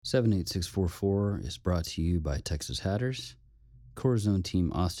78644 is brought to you by Texas Hatters, Core Zone Team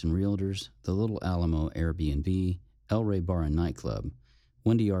Austin Realtors, the Little Alamo Airbnb, El Rey Bar and Nightclub,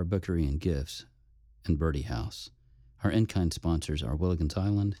 Wendy R. Bookery and Gifts, and Birdie House. Our in-kind sponsors are Willigans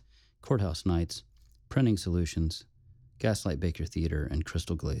Island, Courthouse Nights, Printing Solutions, Gaslight Baker Theater, and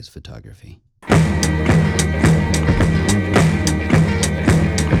Crystal Glaze Photography.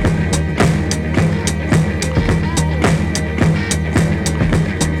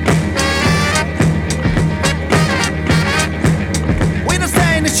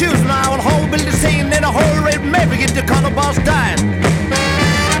 Choose now and whole building scene in a whole red map begin to call the boss dying.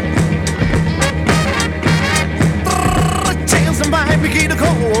 Change the mind begin to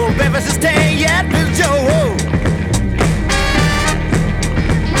cold, baby, stay yet with Joe.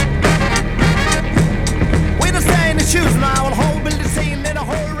 We the same to choose now and whole building scene in a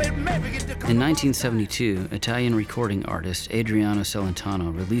whole red map begin to call. In 1972, Italian recording artist Adriano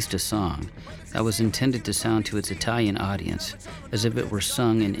Celentano released a song that was intended to sound to its Italian audience as if it were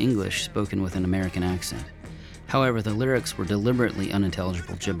sung in English spoken with an American accent. However, the lyrics were deliberately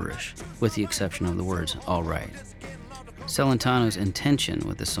unintelligible gibberish, with the exception of the words, "all right." Celentano's intention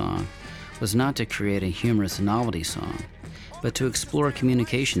with the song was not to create a humorous novelty song, but to explore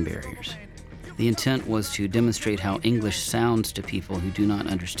communication barriers. The intent was to demonstrate how English sounds to people who do not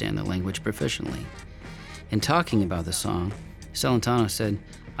understand the language proficiently. In talking about the song, Celentano said,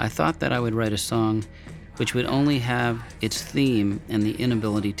 "I thought that I would write a song which would only have its theme and the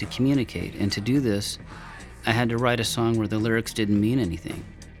inability to communicate, and to do this, I had to write a song where the lyrics didn't mean anything."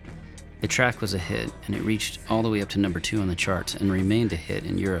 The track was a hit, and it reached all the way up to number 2 on the charts and remained a hit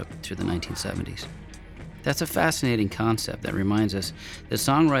in Europe through the 1970s. That's a fascinating concept that reminds us that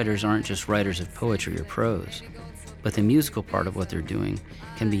songwriters aren't just writers of poetry or prose, but the musical part of what they're doing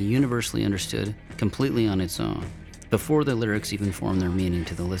can be universally understood completely on its own, before the lyrics even form their meaning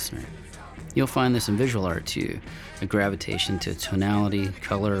to the listener. You'll find this in visual art too, a gravitation to tonality,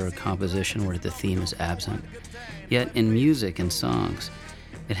 color, or composition where the theme is absent. Yet in music and songs,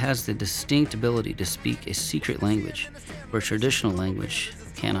 it has the distinct ability to speak a secret language where traditional language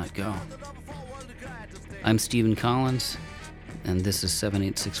cannot go. I'm Stephen Collins, and this is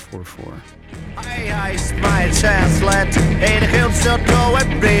 78644. I my chance let ain't help so do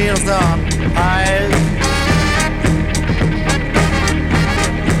it brings on.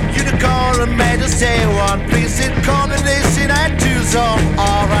 Call and made us say one please it combination I do so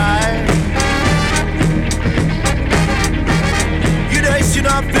alright. You know you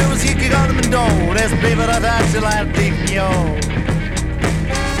not feel as you can go to me don't let's play but I thought you like deep yo.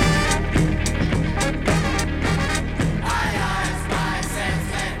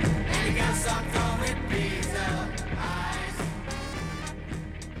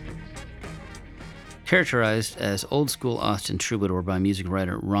 Characterized as old-school Austin troubadour by music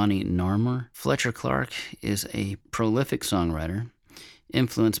writer Ronnie Narmer, Fletcher Clarke is a prolific songwriter,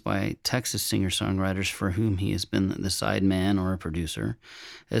 influenced by Texas singer-songwriters for whom he has been the sideman or a producer,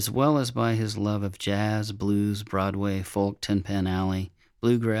 as well as by his love of jazz, blues, Broadway, folk, Tin Pan Alley,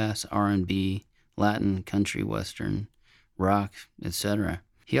 bluegrass, R&B, Latin, country, western, rock, etc.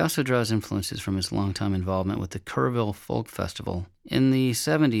 He also draws influences from his longtime involvement with the Kerrville Folk Festival. In the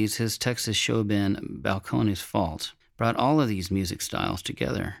 70s, his Texas show band Balcones Fault brought all of these music styles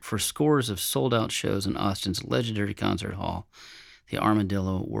together for scores of sold-out shows in Austin's legendary concert hall, the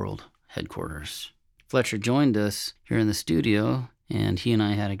Armadillo World Headquarters. Fletcher joined us here in the studio, and he and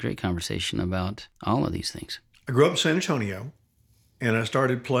I had a great conversation about all of these things. I grew up in San Antonio, and I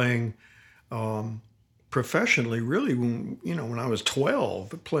started playing professionally, really, when I was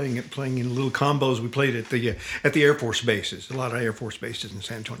 12, playing in little combos. We played at the Air Force bases, a lot of Air Force bases in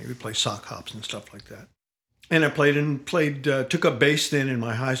San Antonio. We played sock hops and stuff like that. And I took up bass then in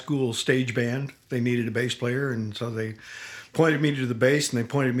my high school stage band. They needed a bass player, and so they pointed me to the bass, and they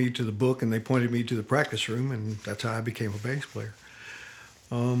pointed me to the book, and they pointed me to the practice room, and that's how I became a bass player.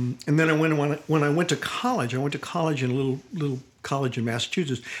 And then when I went to college, in a little college in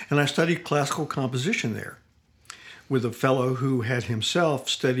Massachusetts, and I studied classical composition there with a fellow who had himself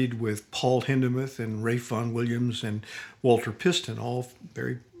studied with Paul Hindemith and Ralph Vaughan Williams and Walter Piston, all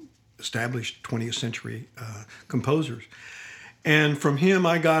very established 20th century composers. And from him,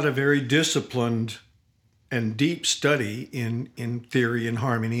 I got a very disciplined and deep study in theory and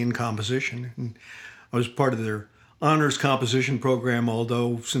harmony and composition. And I was part of their honors composition program,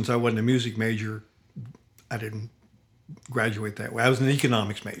 although since I wasn't a music major, I didn't graduate that way. I was an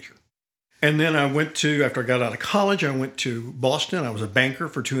economics major. And then after I got out of college, I went to Boston. I was a banker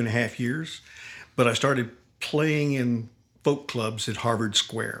for 2.5 years, but I started playing in folk clubs at Harvard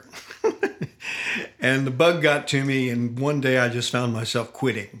Square. And the bug got to me, and one day I just found myself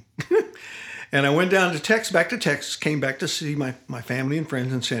quitting. And I went down to back to Texas, came back to see my family and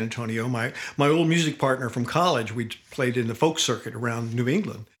friends in San Antonio. My old music partner from college, we played in the folk circuit around New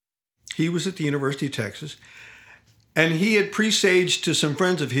England. He was at the University of Texas, and he had presaged to some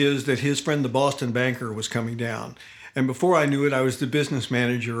friends of his that his friend, the Boston banker, was coming down. And before I knew it, I was the business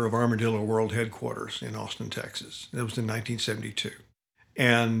manager of Armadillo World Headquarters in Austin, Texas. That was in 1972.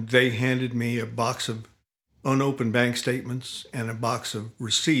 And they handed me a box of unopened bank statements and a box of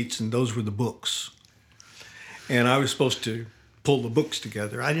receipts, and those were the books. And I was supposed to pull the books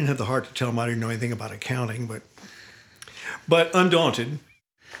together. I didn't have the heart to tell them I didn't know anything about accounting, but undaunted,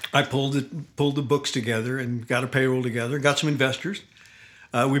 I pulled the books together and got a payroll together, got some investors.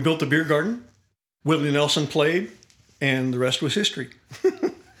 We built a beer garden. Willie Nelson played, and the rest was history.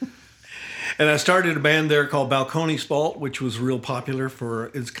 And I started a band there called Balcony Spalt, which was real popular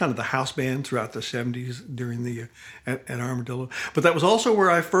it's kind of the house band throughout the 70s during at Armadillo. But that was also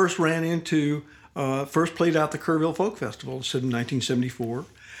where I first played out the Kerrville Folk Festival in 1974,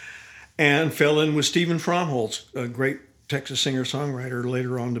 and fell in with Stephen Fromholz, a great Texas singer-songwriter,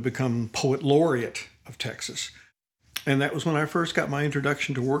 later on to become Poet Laureate of Texas. And that was when I first got my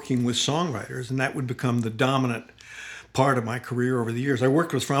introduction to working with songwriters, and that would become the dominant part of my career over the years. I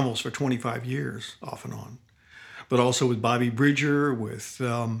worked with Fromholz for 25 years, off and on, but also with Bobby Bridger, with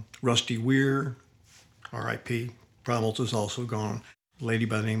Rusty Weir, R.I.P. Fromholz is also gone. A lady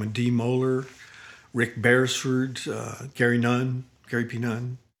by the name of Dee Moeller, Rick Beresford, Gary P.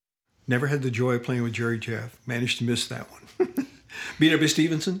 Nunn. Never had the joy of playing with Jerry Jeff. Managed to miss that one. B.W.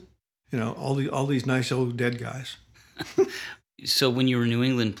 Stevenson, all these nice old dead guys. So when you were in New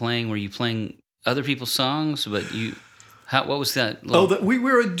England playing, were you playing other people's songs? But what was that? We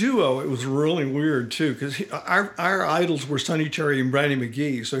were a duo. It was really weird too, because our idols were Sonny Terry and Brownie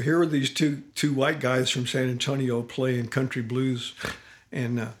McGhee. So here were these two white guys from San Antonio playing country blues,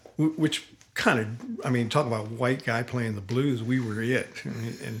 and which kind of, talk about white guy playing the blues. We were it,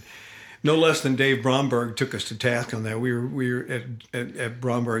 and no less than Dave Bromberg took us to task on that. We were at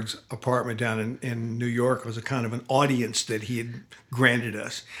Bromberg's apartment down in New York. It was a kind of an audience that he had granted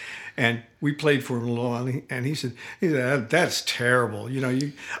us. And we played for him a little while, and he said, "That's terrible.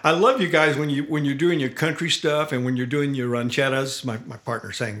 I love you guys when you're doing your country stuff and when you're doing your rancheras." My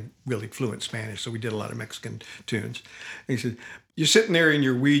partner sang really fluent Spanish, so we did a lot of Mexican tunes. And he said, "You're sitting there in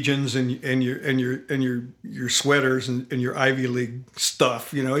your Weejuns and your sweaters and your Ivy League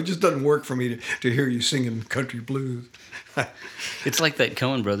stuff. It just doesn't work for me to hear you singing country blues." It's like that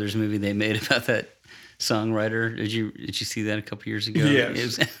Coen Brothers movie they made about that songwriter. Did you see that a couple years ago?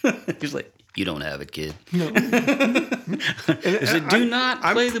 Yes. He was like, "You don't have it, kid." No. He said, "Do not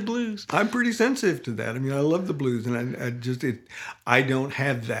play the blues." I'm pretty sensitive to that. I love the blues, and I don't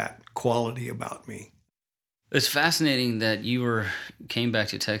have that quality about me. It's fascinating that you came back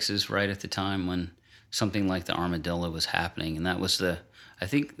to Texas right at the time when something like the Armadillo was happening, and that was I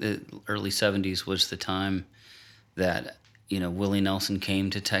think the early 70s was the time that Willie Nelson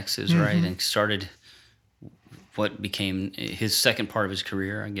came to Texas, right, and started what became his second part of his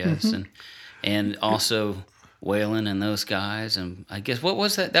career, I guess, and also Waylon and those guys, and I guess what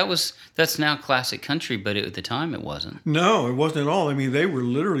was that? That's now classic country, but at the time it wasn't. No, it wasn't at all. They were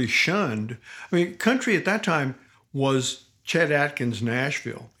literally shunned. Country at that time was Chet Atkins'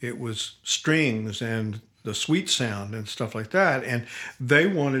 Nashville. It was strings and the sweet sound and stuff like that, and they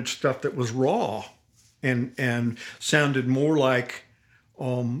wanted stuff that was raw and sounded more like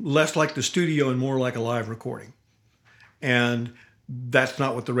less like the studio and more like a live recording. And that's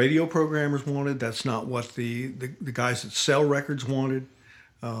not what the radio programmers wanted. That's not what the guys that sell records wanted.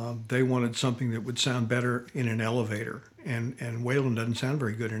 They wanted something that would sound better in an elevator. And Waylon doesn't sound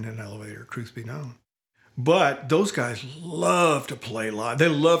very good in an elevator, truth be known. But those guys love to play live. They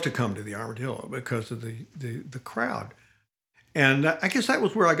love to come to the Armadillo because of the crowd. And I guess that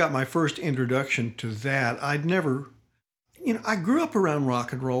was where I got my first introduction to that. I'd never, I grew up around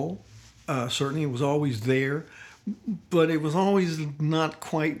rock and roll. Certainly, it was always there. But it was always not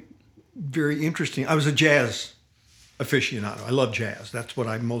quite very interesting. I was a jazz aficionado. I love jazz. That's what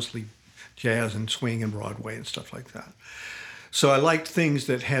I mostly, jazz and swing and Broadway and stuff like that. So I liked things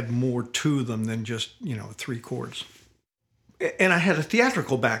that had more to them than just, three chords. And I had a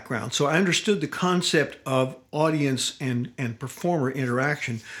theatrical background, so I understood the concept of audience and performer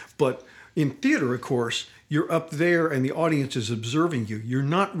interaction. But in theater, of course, you're up there and the audience is observing you. You're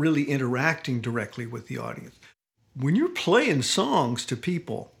not really interacting directly with the audience. When you're playing songs to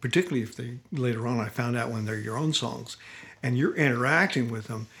people, particularly if later on I found out when they're your own songs, and you're interacting with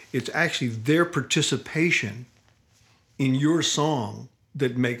them, it's actually their participation in your song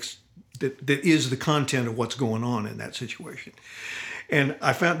that makes that is the content of what's going on in that situation. And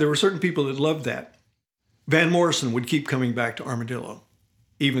I found there were certain people that loved that. Van Morrison would keep coming back to Armadillo,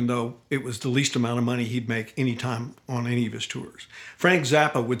 even though it was the least amount of money he'd make any time on any of his tours. Frank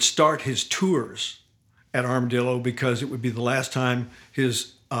Zappa would start his tours at Armadillo because it would be the last time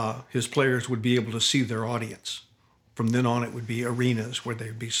his players would be able to see their audience. From then on, it would be arenas where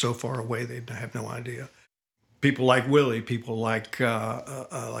they'd be so far away they'd have no idea. People like Willie, people like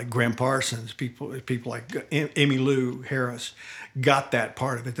Graham Parsons, people like Emmylou Harris got that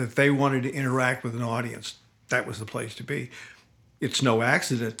part of it, that they wanted to interact with an audience. That was the place to be. It's no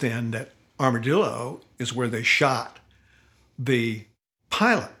accident then that Armadillo is where they shot the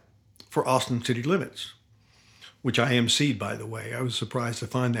pilot for Austin City Limits, which I emceed, by the way. I was surprised to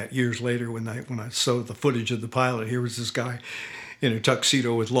find that years later when I saw the footage of the pilot. Here was this guy in a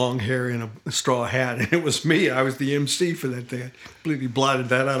tuxedo with long hair and a straw hat, and it was me. I was the MC for that day. I completely blotted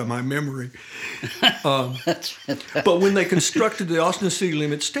that out of my memory. But when they constructed the Austin City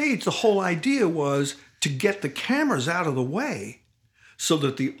Limits stage, the whole idea was to get the cameras out of the way so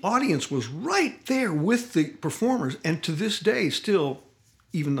that the audience was right there with the performers. And to this day, still,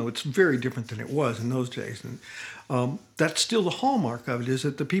 even though it's very different than it was in those days, and that's still the hallmark of it, is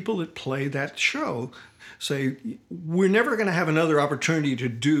that the people that play that show say, we're never going to have another opportunity to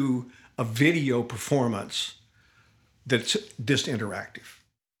do a video performance that's this interactive.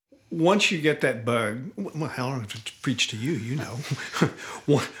 Once you get that bug, well, I don't have to preach to you, you know.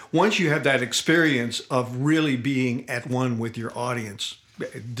 Once you have that experience of really being at one with your audience,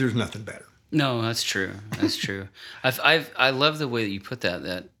 there's nothing better. No, that's true. That's true. I love the way that you put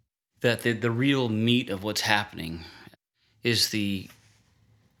that the real meat of what's happening is the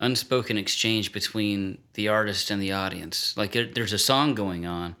unspoken exchange between the artist and the audience. Like there's a song going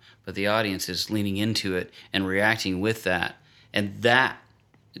on, but the audience is leaning into it and reacting with that, and that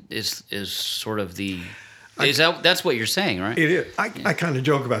is sort of that's what you're saying, right? It is. I kind of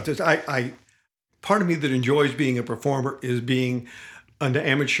joke about this. I part of me that enjoys being a performer is being an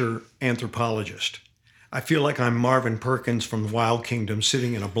amateur anthropologist. I feel like I'm Marvin Perkins from Wild Kingdom,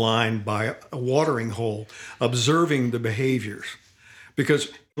 sitting in a blind by a watering hole, observing the behaviors. Because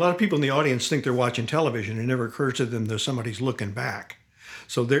a lot of people in the audience think they're watching television. It never occurs to them that somebody's looking back.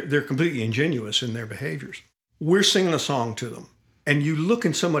 So they're completely ingenuous in their behaviors. We're singing a song to them, and you look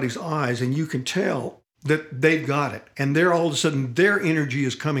in somebody's eyes and you can tell that they've got it. And they're all of a sudden, their energy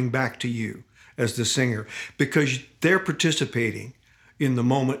is coming back to you as the singer because they're participating in the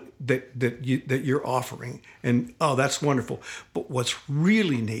moment that you're offering. And, oh, that's wonderful. But what's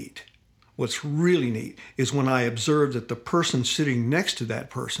really neat is when I observe that the person sitting next to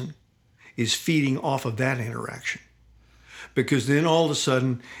that person is feeding off of that interaction. Because then all of a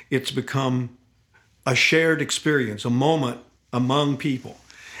sudden it's become a shared experience, a moment among people.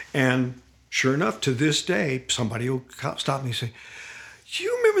 And sure enough, to this day, somebody will stop me and say, do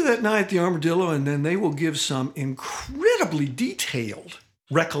you remember that night at the Armadillo? And then they will give some incredibly detailed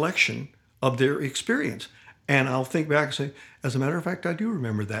recollection of their experience. And I'll think back and say, as a matter of fact, I do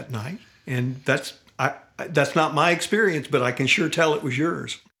remember that night. And that's not my experience, but I can sure tell it was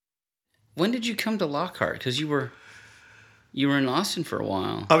yours. When did you come to Lockhart? Because you were in Austin for a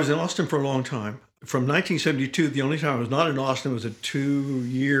while. I was in Austin for a long time. From 1972, the only time I was not in Austin was a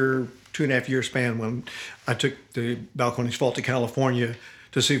 2.5 year span when I took the Balcones Fault to California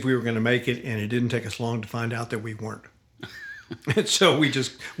to see if we were going to make it, and it didn't take us long to find out that we weren't. And so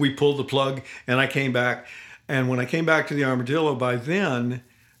we pulled the plug, and I came back. And when I came back to the Armadillo, by then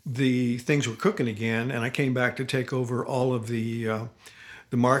the things were cooking again, and I came back to take over all of the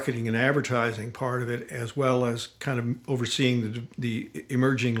marketing and advertising part of it, as well as kind of overseeing the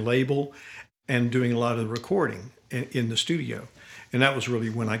emerging label and doing a lot of the recording in the studio. And that was really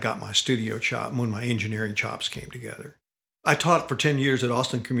when I got my studio chop, when my engineering chops came together. I taught for 10 years at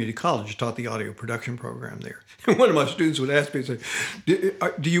Austin Community College. I taught the audio production program there. And one of my students would ask me, say,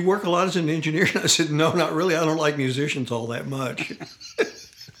 do you work a lot as an engineer? And I said, no, not really. I don't like musicians all that much.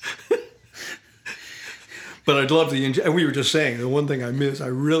 But I'd love and we were just saying, the one thing I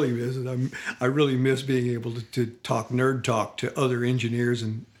really miss being able to talk nerd talk to other engineers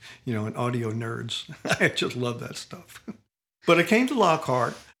and audio nerds. I just love that stuff. But I came to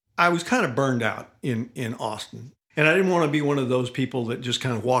Lockhart. I was kind of burned out in Austin. And I didn't want to be one of those people that just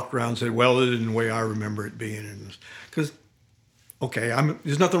kind of walked around and said, well, it isn't the way I remember it being. Because, okay,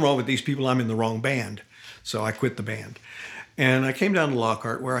 there's nothing wrong with these people. I'm in the wrong band. So I quit the band. And I came down to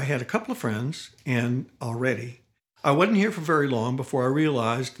Lockhart, where I had a couple of friends, and already I wasn't here for very long before I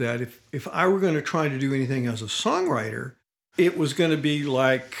realized that if I were going to try to do anything as a songwriter, it was going to be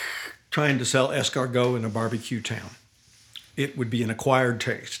like trying to sell escargot in a barbecue town. It would be an acquired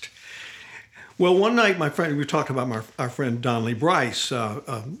taste. Well, one night, we were talking about our friend Donley Bryce,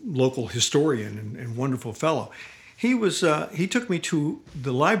 a local historian and wonderful fellow. He took me to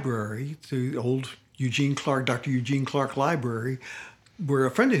the library, to the old Dr. Eugene Clark Library, where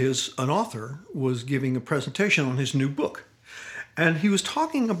a friend of his, an author, was giving a presentation on his new book. And he was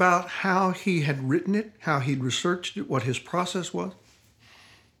talking about how he had written it, how he'd researched it, what his process was.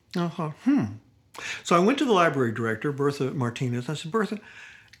 And I thought, So I went to the library director, Bertha Martinez. I said, Bertha,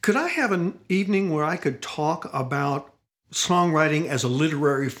 could I have an evening where I could talk about songwriting as a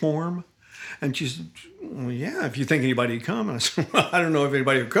literary form? And she said, well, yeah, if you think anybody would come. And I said, well, I don't know if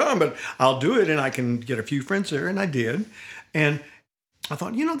anybody would come, but I'll do it, and I can get a few friends there. And I did. And I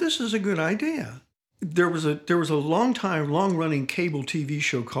thought, this is a good idea. There was a long-running cable TV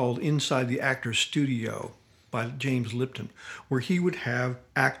show called Inside the Actor's Studio by James Lipton, where he would have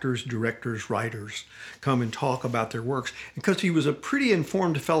actors, directors, writers come and talk about their works. Because he was a pretty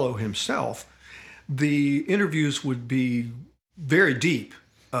informed fellow himself, the interviews would be very deep,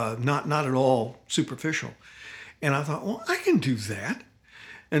 not at all superficial. And I thought, well, I can do that.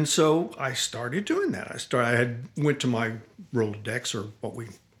 And so I started doing that. I went to my Rolodex, or what we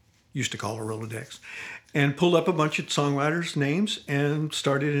used to call a Rolodex, and pulled up a bunch of songwriters' names and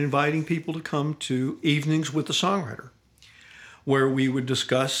started inviting people to come to Evenings with the Songwriter, where we would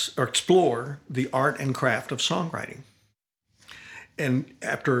discuss or explore the art and craft of songwriting. And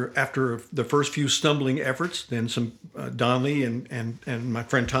after the first few stumbling efforts, then some Donley and my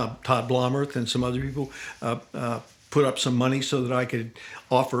friend Todd Blommerth and some other people put up some money so that I could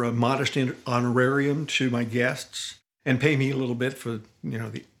offer a modest honorarium to my guests and pay me a little bit for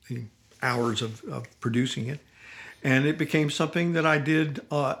the hours of producing it. And it became something that I did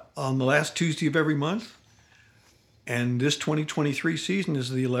on the last Tuesday of every month. And this 2023 season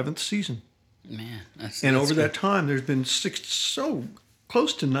is the 11th season. Man, that's over good. that time, there's been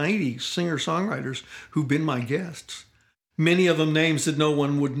close to 90 singer-songwriters who've been my guests. Many of them names that no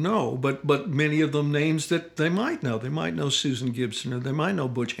one would know, but many of them names that they might know. They might know Susan Gibson, or they might know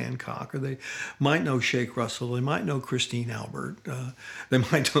Butch Hancock, or they might know Shake Russell. They might know Christine Albert. They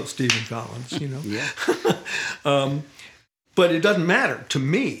might know Stephen Collins, Yeah. But it doesn't matter to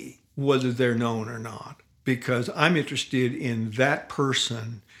me whether they're known or not, because I'm interested in that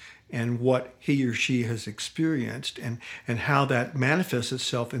person and what he or she has experienced and how that manifests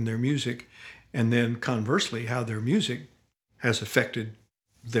itself in their music, and then conversely, how their music has affected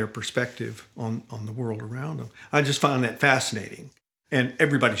their perspective on the world around them. I just find that fascinating. And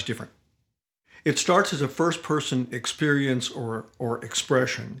everybody's different. It starts as a first-person experience or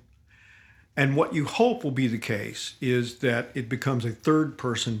expression. And what you hope will be the case is that it becomes a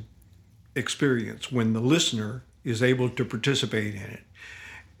third-person experience when the listener is able to participate in it.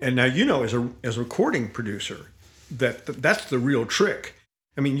 And now, as a recording producer, that's the real trick.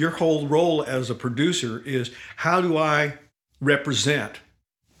 I mean, your whole role as a producer is, how do I represent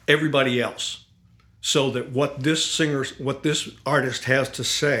everybody else so that what this artist has to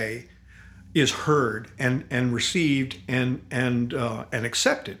say is heard and received and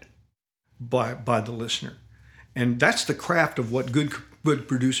accepted by the listener. And that's the craft of what good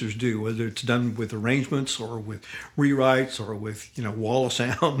producers do, whether it's done with arrangements or with rewrites or with wall of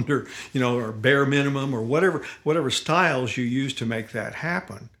sound or bare minimum or whatever styles you use to make that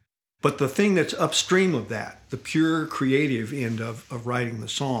happen. But the thing that's upstream of that, the pure creative end of writing the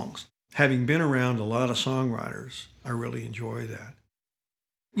songs, having been around a lot of songwriters, I really enjoy that.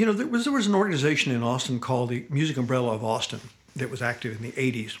 There was an organization in Austin called the Music Umbrella of Austin that was active in the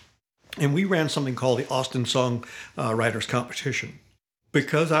 80s. And we ran something called the Austin Song Writers Competition.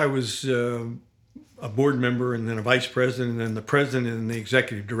 Because I was a board member and then a vice president and then the president and the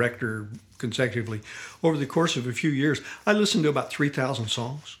executive director consecutively, over the course of a few years, I listened to about 3,000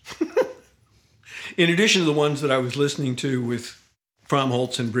 songs. In addition to the ones that I was listening to with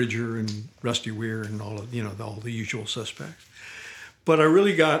Fromholtz and Bridger and Rusty Weir and all the usual suspects. But I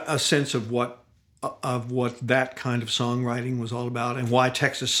really got a sense of what that kind of songwriting was all about, and why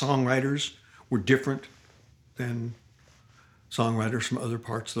Texas songwriters were different than songwriters from other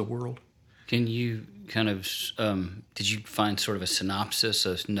parts of the world. Can you kind of, did you find sort of a synopsis,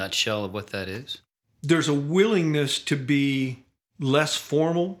 a nutshell of what that is? There's a willingness to be less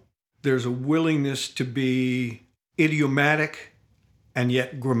formal. There's a willingness to be idiomatic and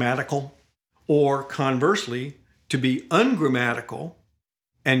yet grammatical, or conversely, to be ungrammatical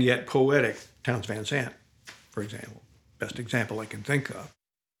and yet poetic. Townes Van Zandt, for example, best example I can think of.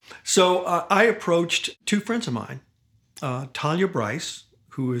 So I approached two friends of mine, Talia Bryce,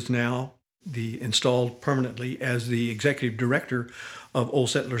 who is now installed permanently as the executive director of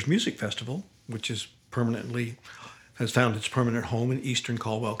Old Settlers Music Festival, which has found its permanent home in eastern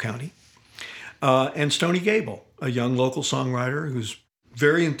Caldwell County, and Stony Gable, a young local songwriter who's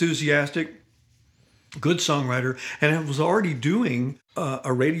very enthusiastic, good songwriter, and was already doing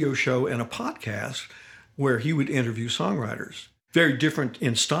a radio show and a podcast where he would interview songwriters. Very different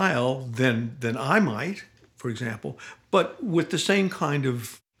in style than I might, for example, but with the same kind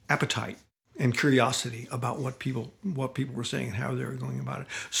of appetite and curiosity about what people were saying and how they were going about it.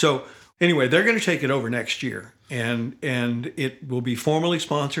 So anyway, they're going to take it over next year, and it will be formally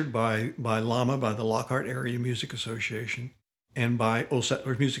sponsored by LAMA, by the Lockhart Area Music Association, and by Old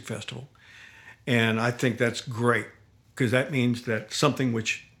Settlers Music Festival. And I think that's great, because that means that something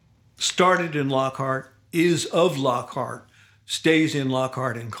which started in Lockhart, is of Lockhart, stays in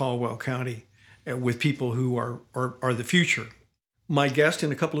Lockhart and Caldwell County with people who are the future. My guest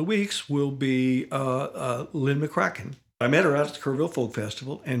in a couple of weeks will be Lynn McCracken. I met her out at the Kerrville Folk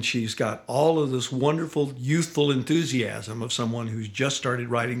Festival, and she's got all of this wonderful youthful enthusiasm of someone who's just started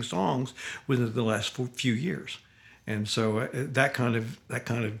writing songs within the last few years. And so that kind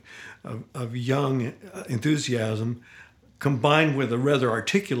of young enthusiasm combined with a rather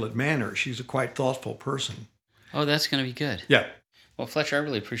articulate manner, she's a quite thoughtful person. Oh, that's going to be good. Yeah. Well, Fletcher, I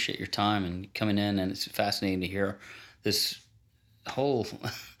really appreciate your time and coming in, and it's fascinating to hear this whole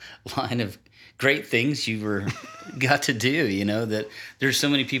line of great things you got to do, you know, that there's so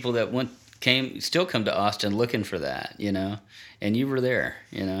many people that still come to Austin looking for that, you know, and you were there,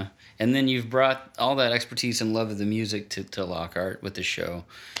 you know, and then you've brought all that expertise and love of the music to Lockhart with the show,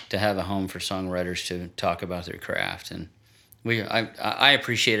 to have a home for songwriters to talk about their craft. And I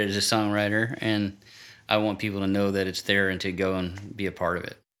appreciate it as a songwriter, and I want people to know that it's there and to go and be a part of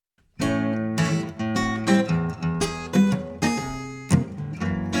it.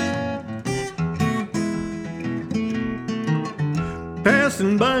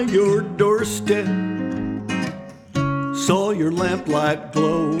 Passing by your doorstep, saw your lamplight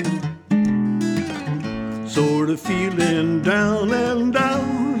glow, sort of feeling down and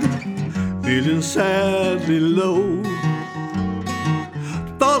down, feeling sadly low.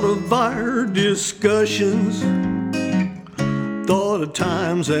 Thought of our discussions, thought of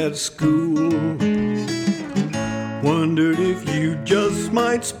times at school, wondered if you just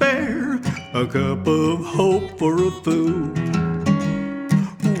might spare a cup of hope for a fool.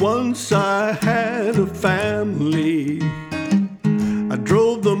 Once I had a family, I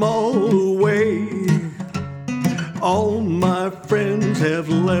drove them all away. All my friends have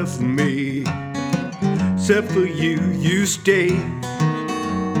left me, except for you stayed.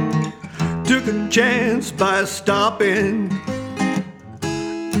 Took a chance by stopping,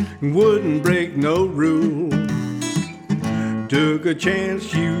 wouldn't break no rule. Took a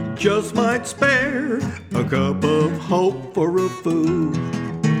chance you just might spare a cup of hope for a fool.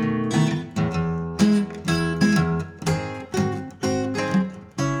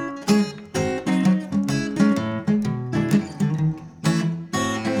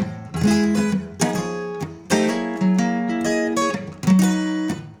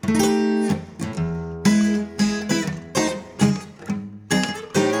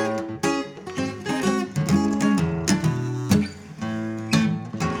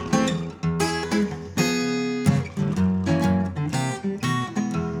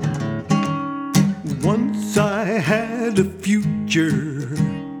 Once I had a future,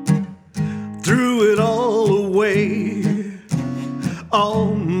 threw it all away.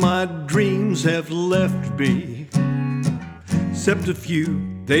 All my dreams have left me, except a few,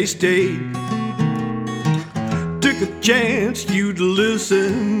 they stayed. Took a chance you'd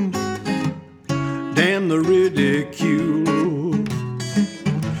listen, damn the ridicule.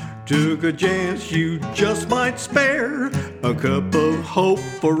 Took a chance you just might spare a cup of hope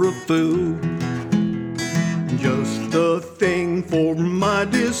for a fool. Just the thing for my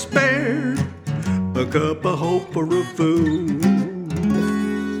despair, a cup of hope for a fool.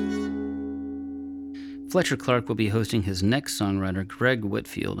 Fletcher Clarke will be hosting his next songwriter, Greg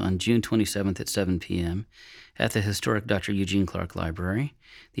Whitfield, on June 27th at 7 p.m. at the historic Dr. Eugene Clarke Library.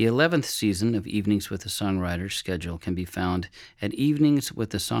 The 11th season of Evenings with the Songwriter schedule can be found at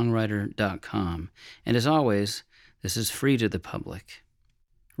eveningswiththesongwriter.com. And as always, this is free to the public.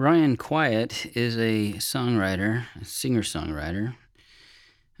 Ryan Quiet is a songwriter, a singer-songwriter,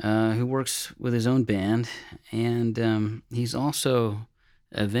 who works with his own band, and he's also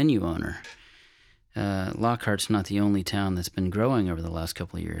a venue owner. Lockhart's not the only town that's been growing over the last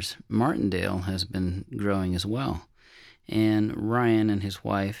couple of years. Martindale has been growing as well. And Ryan and his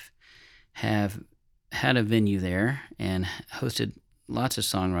wife have had a venue there and hosted lots of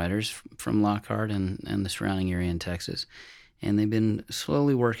songwriters from Lockhart and the surrounding area in Texas. And they've been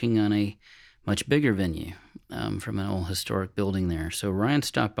slowly working on a much bigger venue from an old historic building there. So Ryan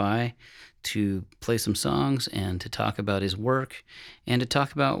stopped by to play some songs and to talk about his work and to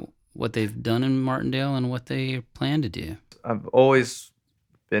talk about what they've done in Martindale and what they plan to do. I've always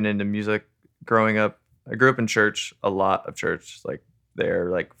been into music growing up. I grew up in church, a lot of church, like there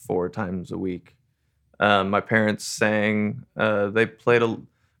like 4 times a week. My parents sang. My dad played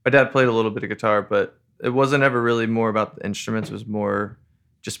a little bit of guitar, but it wasn't ever really more about the instruments. It was more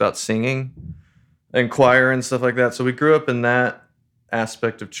just about singing and choir and stuff like that. So we grew up in that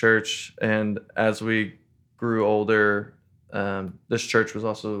aspect of church. And as we grew older, this church was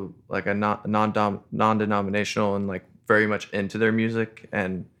also like a non-denominational and like very much into their music.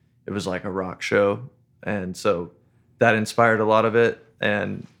 And it was like a rock show. And so that inspired a lot of it.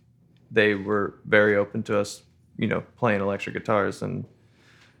 And they were very open to us, playing electric guitars and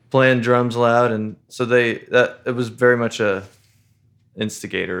playing drums loud. And so it was very much a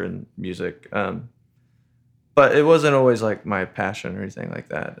instigator in music. But it wasn't always like my passion or anything like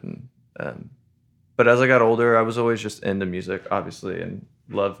that. And but as I got older, I was always just into music, obviously, and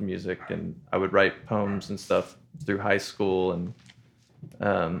loved music. And I would write poems and stuff through high school and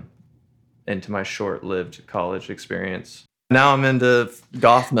into my short-lived college experience. Now I'm into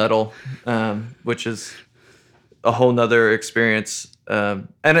goth metal, which is a whole nother experience. And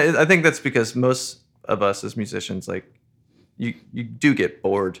I think that's because most of us as musicians, like, you do get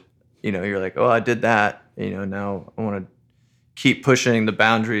bored. You're like, oh, I did that. Now I want to keep pushing the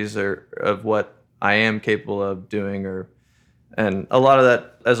boundaries of what I am capable of doing. And a lot of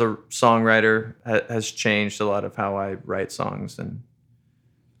that as a songwriter has changed a lot of how I write songs. And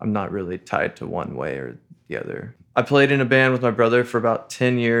I'm not really tied to one way or the other. I played in a band with my brother for about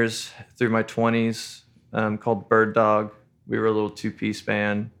 10 years through my 20s called Bird Dog. We were a little 2-piece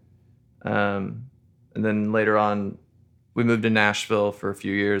band. And then later on, we moved to Nashville for a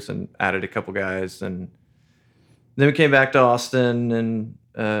few years and added a couple guys. And then we came back to Austin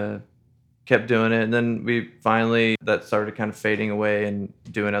and kept doing it. And then that started kind of fading away and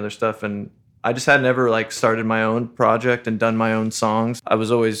doing other stuff. And I just had never like started my own project and done my own songs. I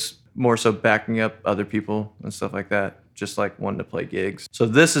was always more so backing up other people and stuff like that, just like wanting to play gigs. So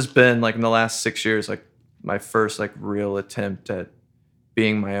this has been like in the last 6 years, like my first like real attempt at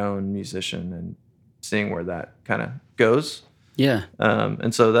being my own musician and seeing where that kind of goes. Yeah.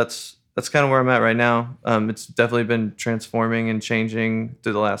 And so that's kind of where I'm at right now. It's definitely been transforming and changing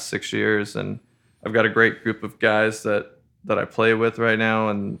through the last 6 years. And I've got a great group of guys that I play with right now.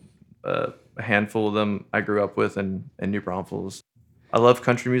 And a handful of them I grew up with in New Braunfels. I love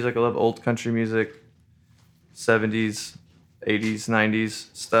country music. I love old country music, 70s, 80s,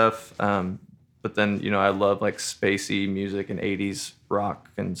 90s stuff. But then, I love like spacey music and 80s rock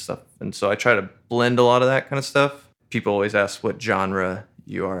and stuff. And so I try to blend a lot of that kind of stuff. People always ask what genre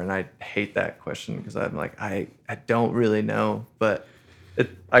you are, and I hate that question because I'm like, I don't really know. But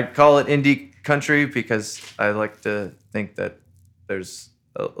I call it indie country because I like to think that there's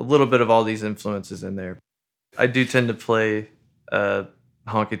a little bit of all these influences in there. I do tend to play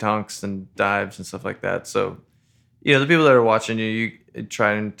honky tonks and dives and stuff like that. So, the people that are watching you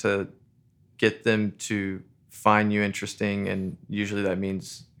trying to get them to find you interesting, and usually that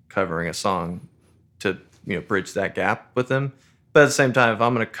means covering a song to bridge that gap with them. But at the same time, if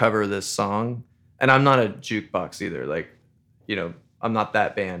I'm going to cover this song, and I'm not a jukebox either, like, I'm not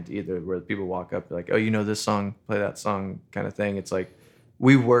that band either where people walk up like, oh, this song, play that song kind of thing. It's like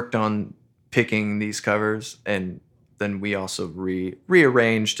we worked on picking these covers, and then we also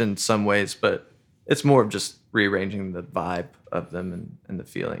rearranged in some ways, but it's more of just rearranging the vibe of them and the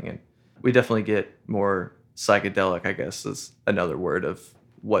feeling. And we definitely get more psychedelic, I guess, is another word of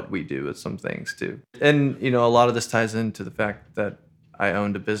what we do with some things too. And, a lot of this ties into the fact that I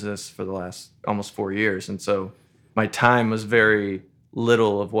owned a business for the last almost 4 years. And so my time was very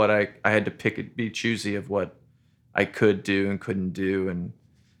little of what I had to be choosy of what I could do and couldn't do. And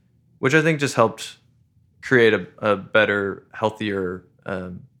which I think just helped create a better, healthier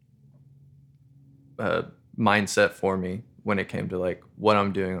mindset for me when it came to like what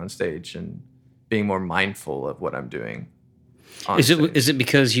I'm doing on stage and being more mindful of what I'm doing on stage. Is it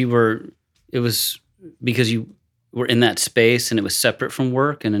because you were in that space and it was separate from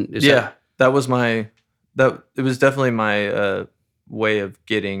work? And that was it was definitely my way of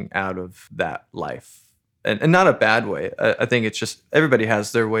getting out of that life, and not a bad way. I think it's just everybody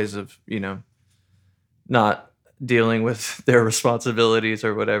has their ways of not dealing with their responsibilities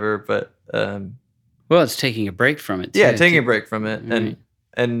or whatever, but well, it's taking a break from it too. Yeah, taking a break from it. Right.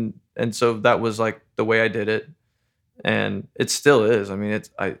 And so that was like the way I did it, and it still is. I mean,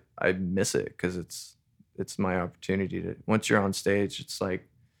 I miss it because it's my opportunity to, once you're on stage, it's like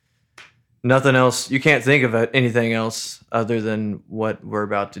nothing else. You can't think of anything else other than what we're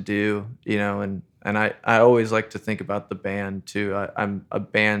about to do, you know. And I always like to think about the band too. I'm a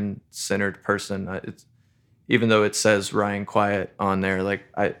band centered person. It's even though it says Ryan Quiet on there, like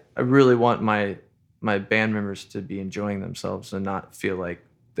I really want my band members to be enjoying themselves and not feel like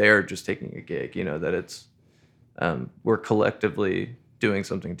they're just taking a gig. You know, that it's we're collectively doing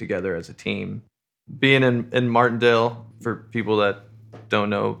something together as a team. Being in Martindale, for people that don't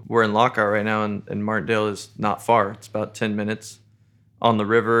know, we're in Lockout right now, and Martindale is not far. It's about 10 minutes on the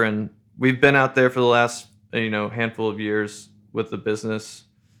river, and we've been out there for the last handful of years with the business,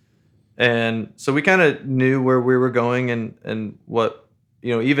 and so we kind of knew where we were going and what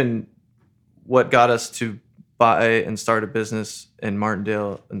even what got us to buy and start a business in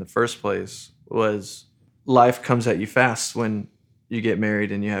Martindale in the first place was life comes at you fast when you get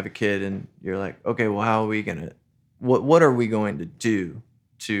married and you have a kid, and you're like, okay, well, how are we gonna what are we going to do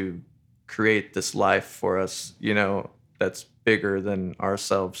to create this life for us, that's bigger than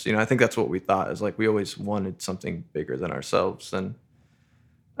ourselves? I think that's what we thought, is like we always wanted something bigger than ourselves. And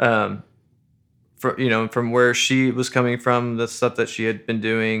from where she was coming from, the stuff that she had been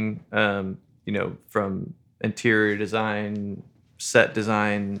doing, from interior design, set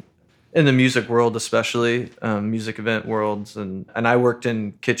design, in the music world, especially music event worlds, and I worked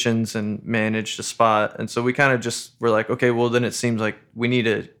in kitchens and managed a spot, and so we kind of just were like, okay, well then it seems like we need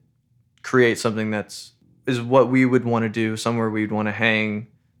to create something is what we would want to do, somewhere we'd want to hang,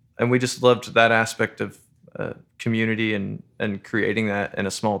 and we just loved that aspect of community and creating that in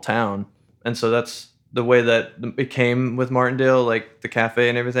a small town, and so that's the way that it came with Martindale, like the cafe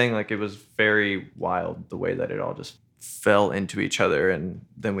and everything. Like it was very wild the way that it all just fell into each other, and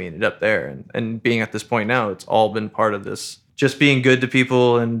then we ended up there, and being at this point now, it's all been part of this, just being good to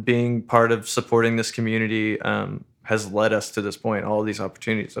people and being part of supporting this community has led us to this point. All of these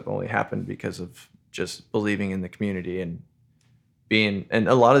opportunities have only happened because of just believing in the community and and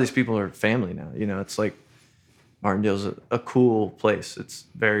a lot of these people are family now. It's like Martindale's a cool place. It's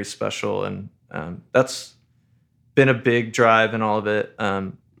very special, and that's been a big drive in all of it.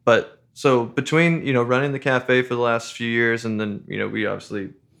 But so between, running the cafe for the last few years, and then, we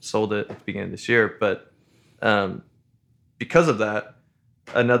obviously sold it at the beginning of this year, but because of that,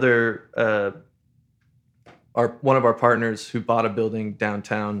 one of our partners who bought a building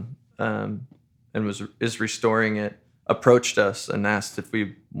downtown and is restoring it, approached us and asked if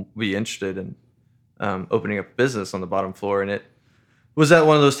we'd be interested in opening up a business on the bottom floor. And it was at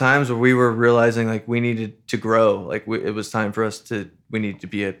one of those times where we were realizing like we needed to grow. Like it was time for us we needed to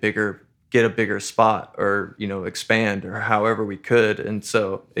get a bigger spot, or, expand, or however we could. And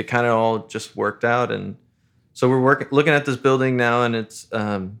so it kind of all just worked out. And so we're looking at this building now, and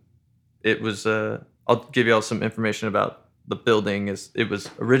I'll give you all some information about the building. It was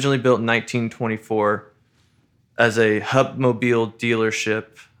originally built in 1924 as a Hupmobile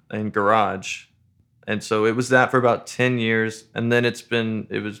dealership and garage. And so it was that for about 10 years. And then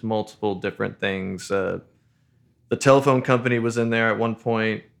it was multiple different things. The telephone company was in there at one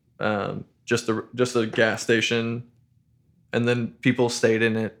point, just a gas station. And then people stayed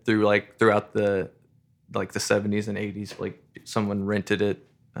in it throughout the 70s and 80s. Like someone rented it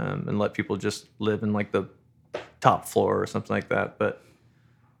and let people just live in like the top floor or something like that. But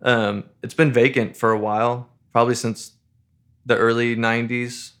it's been vacant for a while, probably since the early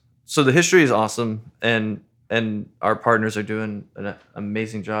 90s. So the history is awesome, and our partners are doing an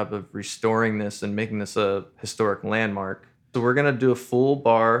amazing job of restoring this and making this a historic landmark. So we're gonna do a full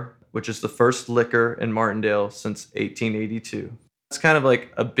bar, which is the first liquor in Martindale since 1882. It's kind of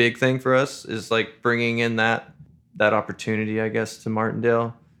like a big thing for us, is like bringing in that opportunity, I guess, to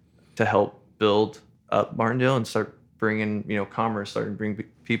Martindale to help build up Martindale and start bringing, commerce, starting to bring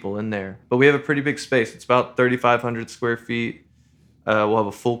people in there. But we have a pretty big space. It's about 3,500 square feet. We'll have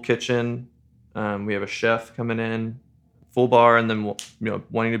a full kitchen. We have a chef coming in, full bar, and then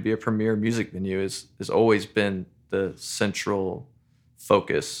wanting to be a premier music venue has always been the central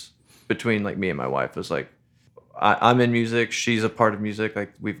focus between like me and my wife. It was like I'm in music, she's a part of music.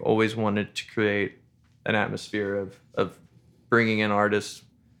 Like we've always wanted to create an atmosphere of bringing in artists,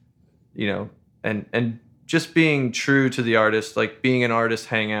 and just being true to the artist, like being an artist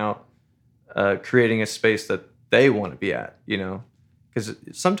hangout, creating a space that they want to be at, because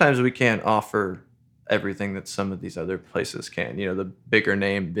sometimes we can't offer everything that some of these other places can, the bigger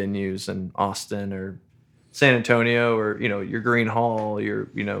name venues in Austin or San Antonio, or, your Green Hall, your,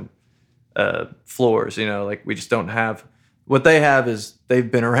 floors, like we just don't have. What they have is they've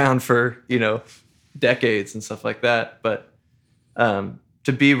been around for, decades and stuff like that. But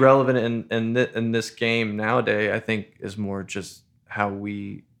to be relevant in this game nowadays, I think is more just how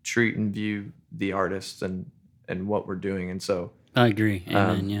we treat and view the artists and what we're doing. And so I agree.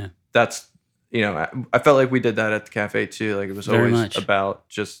 Amen. Yeah. That's, I felt like we did that at the cafe too. Like it was Very always much. about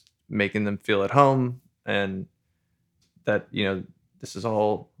just making them feel at home, and that, this is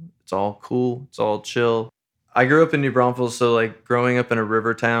all, it's all cool. It's all chill. I grew up in New Braunfels. So like growing up in a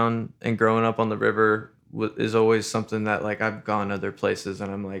river town and growing up on the river is always something that like I've gone other places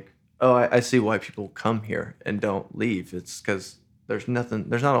and I'm like, oh, I see why people come here and don't leave. It's because there's not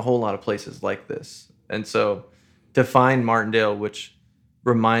a whole lot of places like this. And so to find Martindale, which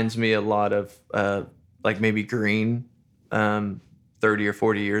reminds me a lot of like maybe Green 30 or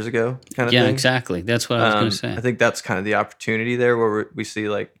 40 years ago kind of thing. Yeah, exactly. That's what I was going to say. I think that's kind of the opportunity there where we see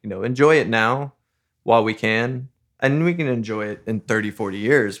like, enjoy it now while we can. And we can enjoy it in 30, 40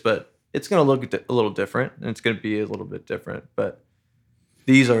 years, but it's going to look a little different and it's going to be a little bit different. But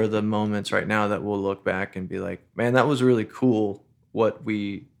these are the moments right now that we'll look back and be like, man, that was really cool what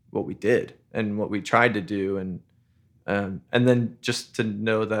we did and what we tried to do. And then just to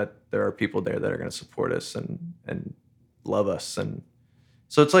know that there are people there that are going to support us and love us. And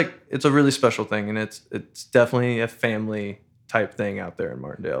so it's like, it's a really special thing. And it's definitely a family type thing out there in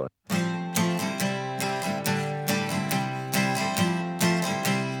Martindale.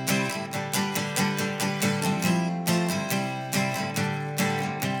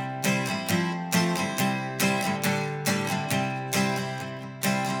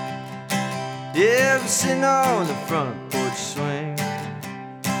 Yeah, I'm sitting on the front porch swing,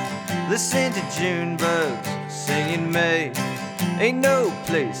 listening to June bugs singing May. Ain't no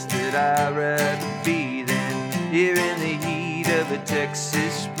place that I'd rather be than here in the heat of a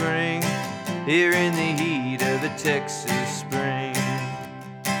Texas spring. Here in the heat of a Texas spring.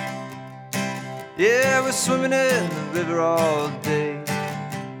 Yeah, we're swimming in the river all day,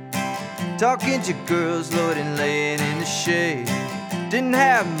 talking to girls, Lord, and laying in the shade. Didn't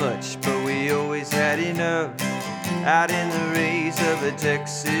have much, but we always had enough. Out in the rays of a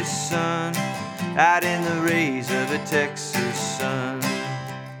Texas sun. Out in the rays of a Texas sun.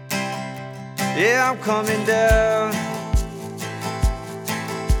 Yeah, I'm coming down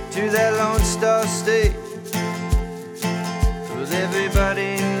to that Lone Star State, 'cause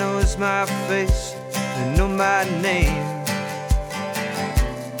everybody knows my face and know my name.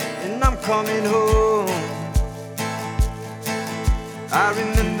 And I'm coming home. I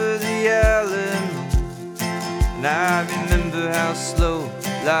remember the Alamo, and I remember how slow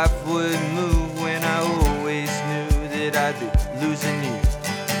life would move when I always knew that I'd be losing you.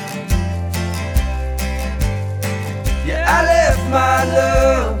 Yeah, I left my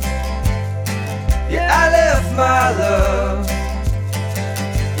love. Yeah, I left my love.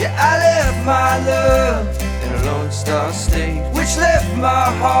 Yeah, I left my love in a Lone Star State, which left my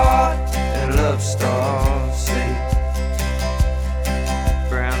heart in a Love Star State.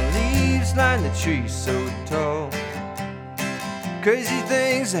 Line the trees so tall, crazy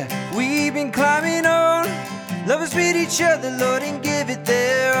things that we've been climbing on. Lovers meet each other, Lord, and give it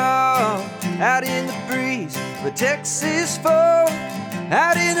their all. Out in the breeze of a Texas fall.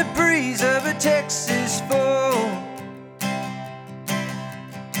 Out in the breeze of a Texas fall.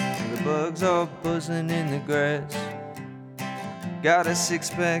 And the bugs are buzzing in the grass. Got a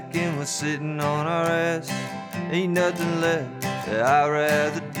six-pack and we're sitting on our ass. Ain't nothing left that I'd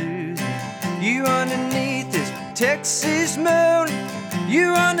rather do. You underneath this Texas moon.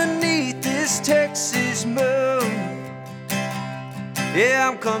 You underneath this Texas moon. Yeah,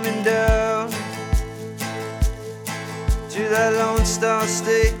 I'm coming down to that Lone Star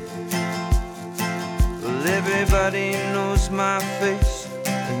State. Well, everybody knows my face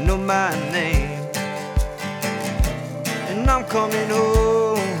and know my name. And I'm coming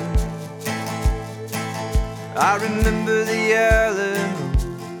home. I remember the Alamo,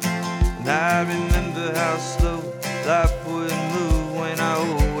 and I remember how slow life would move when I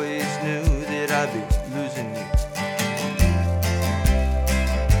always knew that I'd be losing you.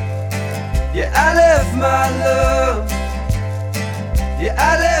 Yeah, I left my love. Yeah,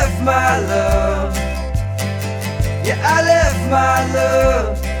 I left my love. Yeah, I left my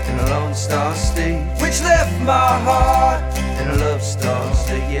love in a Lone Star State, which left my heart in a Love Star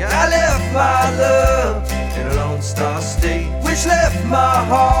State. Yeah, I left my love in a Lone Star State, which left my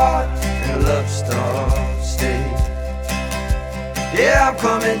heart in a Love Star State. Yeah, I'm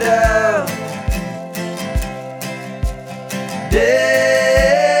coming down, down,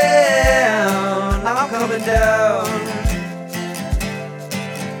 I'm coming down.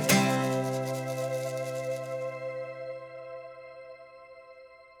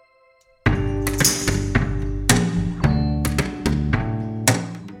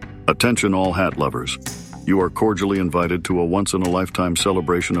 Attention all hat lovers. You are cordially invited to a once-in-a-lifetime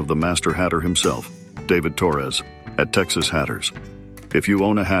celebration of the Master Hatter himself, David Torres, at Texas Hatters. If you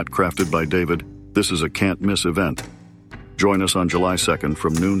own a hat crafted by David, this is a can't-miss event. Join us on July 2nd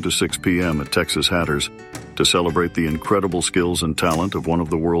from noon to 6 p.m. at Texas Hatters to celebrate the incredible skills and talent of one of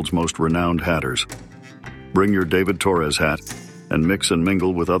the world's most renowned hatters. Bring your David Torres hat and mix and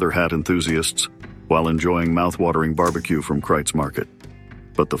mingle with other hat enthusiasts while enjoying mouth-watering barbecue from Kreitz Market.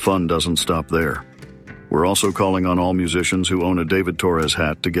 But the fun doesn't stop there. We're also calling on all musicians who own a David Torres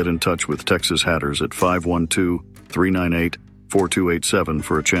hat to get in touch with Texas Hatters at 512-398-4287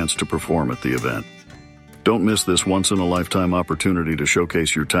 for a chance to perform at the event. Don't miss this once-in-a-lifetime opportunity to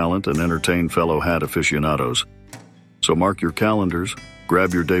showcase your talent and entertain fellow hat aficionados. So mark your calendars,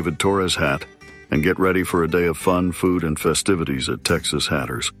 grab your David Torres hat, and get ready for a day of fun, food, and festivities at Texas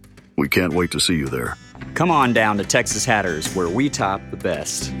Hatters. We can't wait to see you there. Come on down to Texas Hatters, where we top the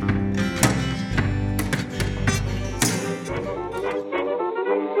best.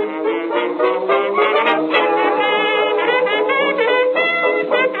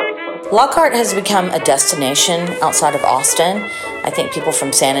 Lockhart has become a destination outside of Austin. I think people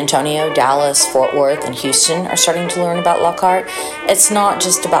from San Antonio, Dallas, Fort Worth, and Houston are starting to learn about Lockhart. It's not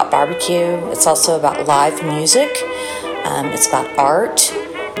just about barbecue. It's also about live music. It's about art.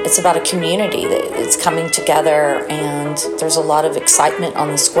 It's about a community that's coming together, and there's a lot of excitement on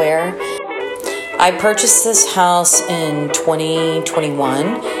the square. I purchased this house in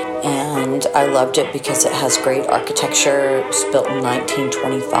 2021. And I loved it because it has great architecture. It was built in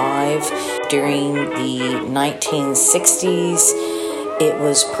 1925. During the 1960s, it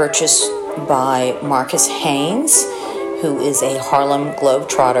was purchased by Marcus Haynes, who is a Harlem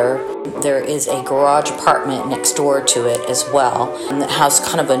Globetrotter. There is a garage apartment next door to it as well, and it has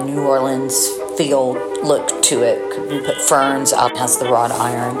kind of a New Orleans feel look to it. You put ferns out, it has the wrought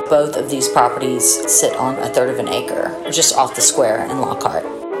iron. Both of these properties sit on a third of an acre, just off the square in Lockhart.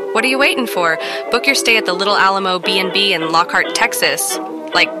 What are you waiting for? Book your stay at the Little Alamo B&B in Lockhart, Texas.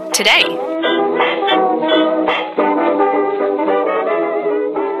 Like, today.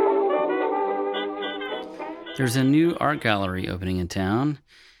 There's a new art gallery opening in town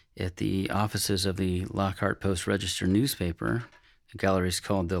at the offices of the Lockhart Post-Register newspaper. The gallery is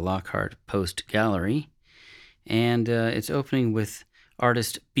called the Lockhart Post Gallery, and it's opening with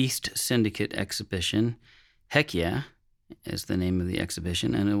artist Beast Syndicate exhibition. Heck Yeah is the name of the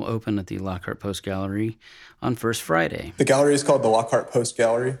exhibition, and it will open at the Lockhart Post Gallery on First Friday. The gallery is called the Lockhart Post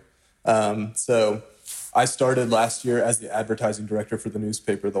Gallery. So I started last year as the advertising director for the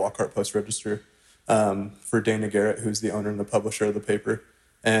newspaper, the Lockhart Post-Register, for Dana Garrett, who's the owner and the publisher of the paper.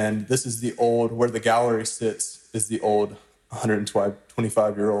 And this is the old, where the gallery sits, is the old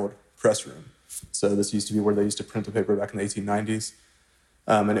 125-year-old press room. So this used to be where they used to print the paper back in the 1890s.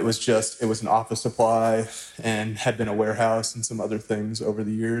 And it was an office supply and had been a warehouse and some other things over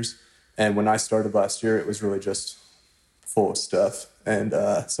the years. And when I started last year, it was really just full of stuff and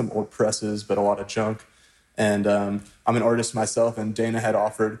some old presses, but a lot of junk. And I'm an artist myself, and Dana had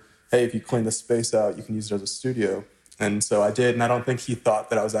offered, hey, if you clean the space out, you can use it as a studio. And so I did, and I don't think he thought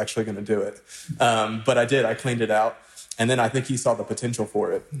that I was actually going to do it. But I did. I cleaned it out. And then I think he saw the potential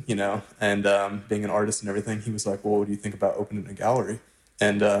for it, you know. And being an artist and everything, he was like, well, what do you think about opening a gallery?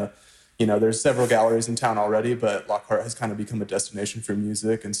 And, you know, there's several galleries in town already, but Lockhart has kind of become a destination for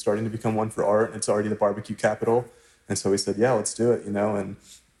music and starting to become one for art. And it's already the barbecue capital. And so we said, yeah, let's do it, you know. And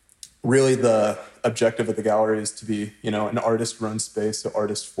really the objective of the gallery is to be, you know, an artist-run space, so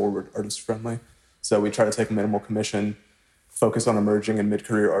artist-forward, artist-friendly. So we try to take minimal commission, focus on emerging and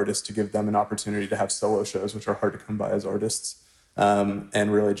mid-career artists to give them an opportunity to have solo shows, which are hard to come by as artists,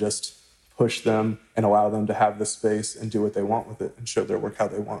 and really just push them and allow them to have the space and do what they want with it and show their work how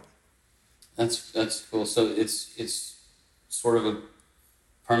they want. That's cool. So it's sort of a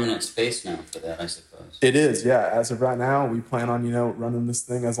permanent space now for that, I suppose. It is, yeah. As of right now, we plan on, you know, running this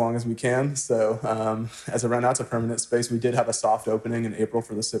thing as long as we can. So as of right now, it's a permanent space. We did have a soft opening in April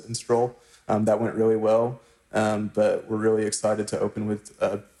for the Sip and Stroll. That went really well. But we're really excited to open with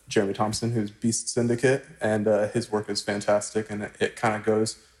Jeremy Thompson, who's Beast Syndicate, and his work is fantastic, and it kind of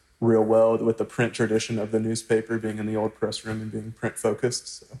goes real well with the print tradition of the newspaper being in the old press room and being print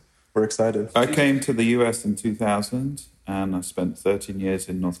focused. So we're excited. I came to the US in 2000, and I spent 13 years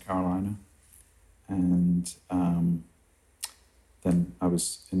in North Carolina, and then I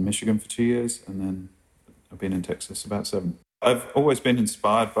was in Michigan for 2 years, and then I've been in Texas about 7. I've always been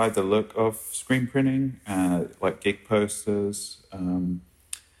inspired by the look of screen printing, like gig posters and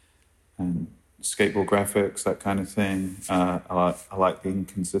skateboard graphics, that kind of thing. I like the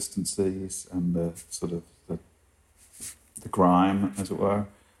inconsistencies and the sort of the grime, as it were,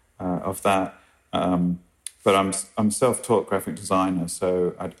 of that. but I'm self-taught graphic designer,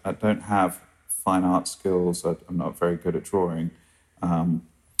 so I don't have fine art skills. I'm not very good at drawing.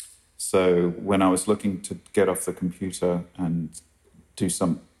 So when I was looking to get off the computer and do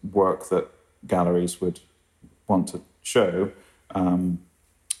some work that galleries would want to show,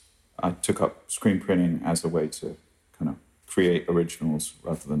 I took up screen printing as a way to kind of create originals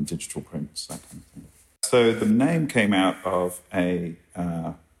rather than digital prints, that kind of thing. So the name came out of a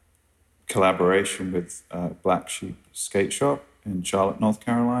collaboration with Black Sheep Skate Shop in Charlotte, North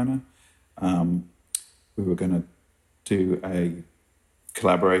Carolina. We were going to do a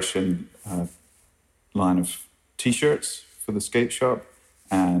collaboration line of T-shirts for the skate shop,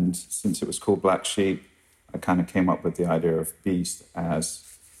 and since it was called Black Sheep, I kind of came up with the idea of beast as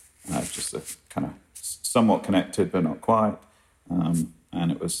just a kind of somewhat connected but not quite,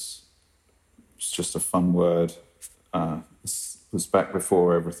 and it was just a fun word. This was back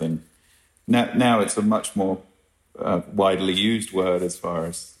before everything. Now it's a much more widely used word as far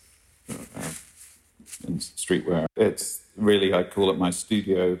as in streetwear. It's really, I call it my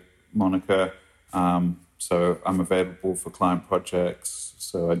studio moniker. So I'm available for client projects.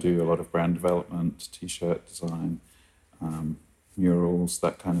 So I do a lot of brand development, T-shirt design, murals,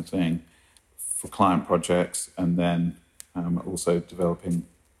 that kind of thing for client projects. And then also developing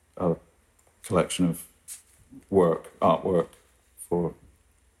a collection of artwork for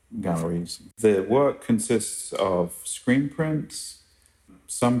galleries. The work consists of screen prints,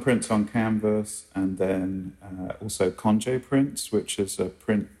 some prints on canvas, and then also conge prints, which is a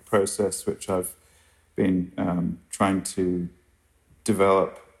print process which I've been trying to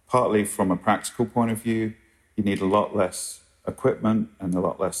develop partly from a practical point of view. You need a lot less equipment and a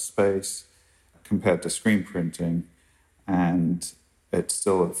lot less space compared to screen printing, and it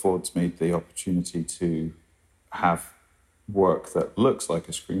still affords me the opportunity to have work that looks like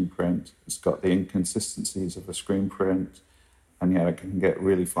a screen print. It's got the inconsistencies of a screen print, and yet I can get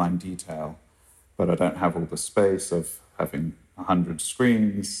really fine detail, but I don't have all the space of having 100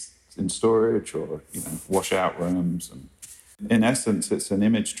 screens in storage or washout rooms. And in essence, it's an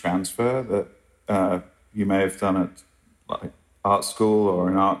image transfer that you may have done at like art school or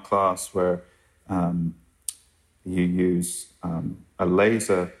an art class where you use a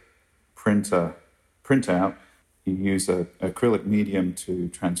laser printout. You use an acrylic medium to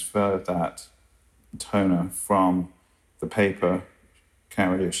transfer that toner from the paper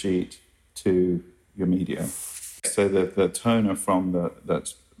carrier sheet to your media. So the toner from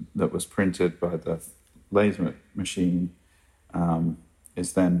that was printed by the laser machine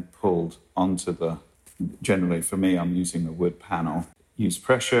is then pulled onto generally for me, I'm using a wood panel. Use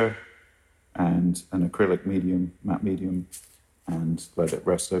pressure and an acrylic medium, matte medium, and let it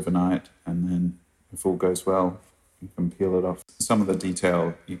rest overnight. And then if all goes well, you can peel it off. Some of the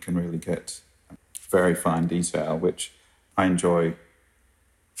detail, you can really get very fine detail, which I enjoy,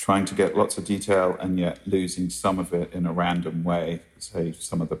 trying to get lots of detail and yet losing some of it in a random way. Say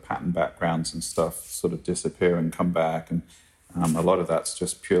some of the pattern backgrounds and stuff sort of disappear and come back. And a lot of that's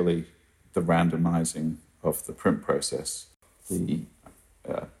just purely the randomizing of the print process. The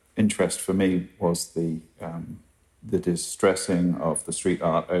interest for me was the distressing of the street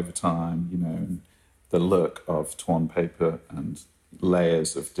art over time, and the look of torn paper and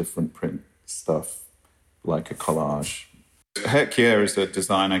layers of different print stuff, like a collage. Heck Yeah is a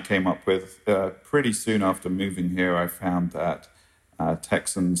design I came up with pretty soon after moving here. I found that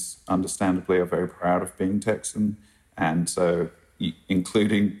Texans, understandably, are very proud of being Texan, and so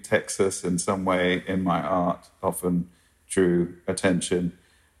including Texas in some way in my art often drew attention.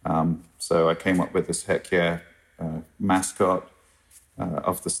 So I came up with this Heck Yeah mascot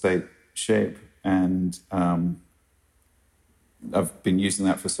of the state shape, and I've been using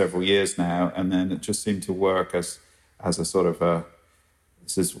that for several years now, and then it just seemed to work as a sort of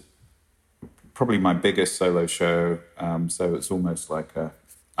this is probably my biggest solo show, so it's almost like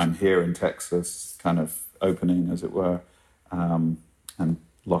I'm here in Texas kind of opening, as it were, and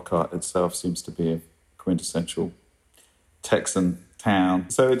Lockhart itself seems to be a quintessential Texan town.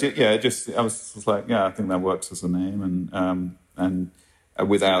 So I was just like, I think that works as a name, and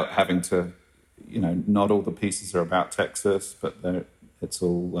without having to, not all the pieces are about Texas, but it's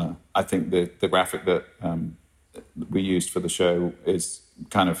all. I think the graphic that we used for the show is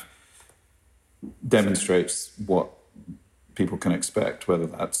kind of demonstrates what people can expect, whether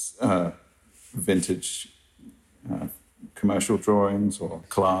that's vintage commercial drawings or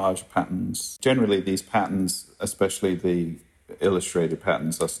collage patterns. Generally, these patterns, especially the illustrated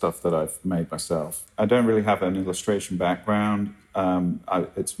patterns, are stuff that I've made myself. I don't really have an illustration background.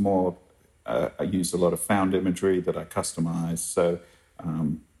 It's more, I use a lot of found imagery that I customize. So,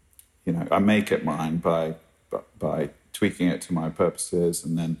 I make it mine by by tweaking it to my purposes.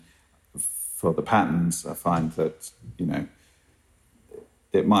 And then for the patterns, I find that,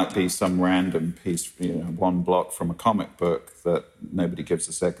 it might be some random piece, one block from a comic book that nobody gives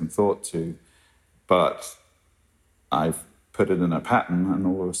a second thought to, but I've put it in a pattern, and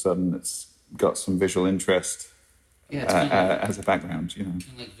all of a sudden it's got some visual interest as a background. Kind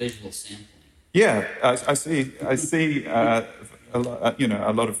of like visual sampling. Yeah, I see. A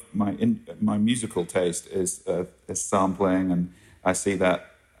lot of my musical taste is sampling, and I see that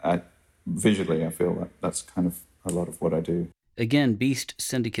visually. I feel that's kind of a lot of what I do. Again, Beast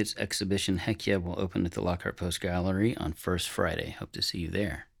Syndicate's exhibition Heck Yeah will open at the Lockhart Post Gallery on First Friday. Hope to see you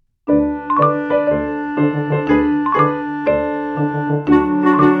there.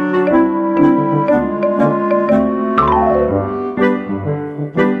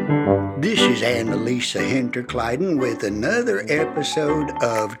 This is Annalisa Hinterkleiden with another episode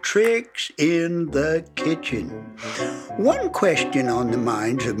of Tricks in the Kitchen. One question on the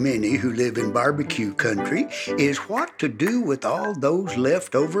minds of many who live in barbecue country is what to do with all those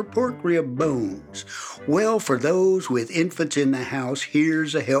leftover pork rib bones. Well, for those with infants in the house,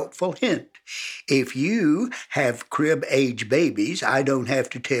 here's a helpful hint. If you have crib-age babies, I don't have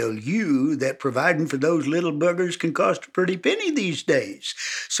to tell you that providing for those little buggers can cost a pretty penny these days.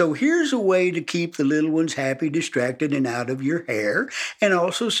 So here's a way to keep the little ones happy, distracted, and out of your hair, and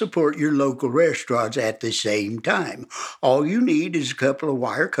also support your local restaurants at the same time. All you need is a couple of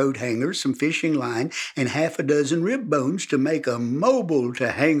wire coat hangers, some fishing line, and half a dozen rib bones to make a mobile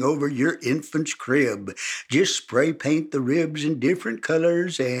to hang over your infant's crib. Just spray paint the ribs in different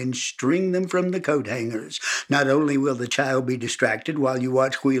colors and string them from the coat hangers. Not only will the child be distracted while you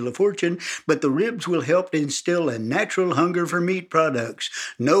watch Wheel of Fortune, but the ribs will help instill a natural hunger for meat products.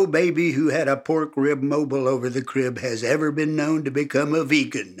 No baby who had a pork rib mobile over the crib has ever been known to become a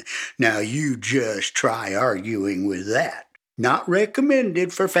vegan. Now you just try arguing with that. Not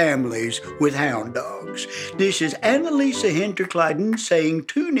recommended for families with hound dogs. This is Annalisa Hinterkleiden saying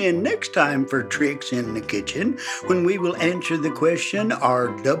tune in next time for Tricks in the Kitchen when we will answer the question, are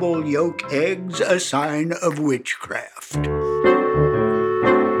double yolk eggs a sign of witchcraft?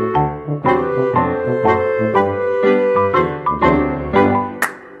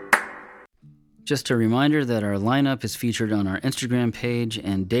 Just a reminder that our lineup is featured on our Instagram page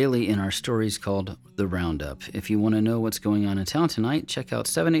and daily in our stories called The Roundup. If you want to know what's going on in town tonight, check out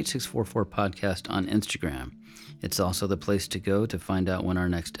 78644 Podcast on Instagram. It's also the place to go to find out when our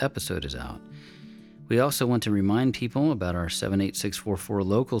next episode is out. We also want to remind people about our 78644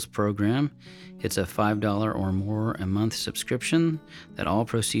 Locals program. It's a $5 or more a month subscription that all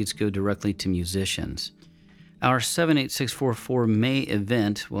proceeds go directly to musicians. Our 78644 May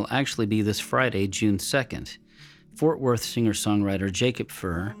event will actually be this Friday, June 2nd. Fort Worth singer-songwriter Jacob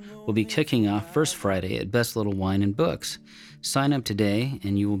Furr will be kicking off First Friday at Best Little Wine and Books. Sign up today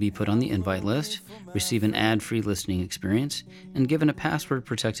and you will be put on the invite list, receive an ad-free listening experience, and given a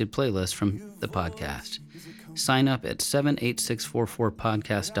password-protected playlist from the podcast. Sign up at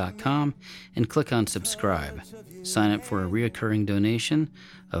 78644podcast.com and click on subscribe. Sign up for a reoccurring donation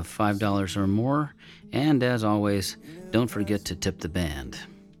of $5 or more, and as always, don't forget to tip the band.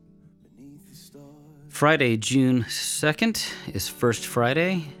 Friday, June 2nd is First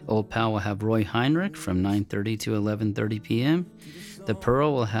Friday. Old Pal will have Roy Heinrich from 9:30 to 11:30 p.m. The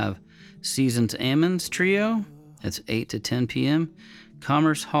Pearl will have Seasons Ammons Trio. That's 8 to 10 p.m.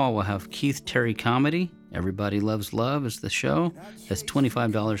 Commerce Hall will have Keith Terry Comedy. Everybody Loves Love is the show. That's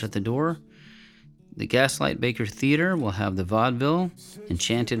 $25 at the door. The Gaslight Baker Theater will have the Vaudeville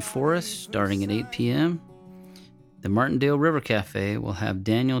Enchanted Forest starting at 8 p.m. The Martindale River Cafe will have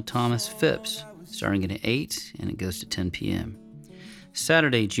Daniel Thomas Phipps starting at 8, and it goes to 10 p.m.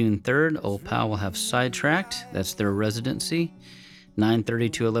 Saturday, June 3rd, Old Pal will have Sidetracked. That's their residency,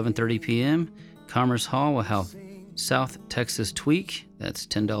 9:30 to 11:30 p.m. Commerce Hall will have South Texas Tweak. That's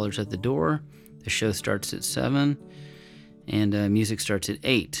 $10 at the door. The show starts at 7, and music starts at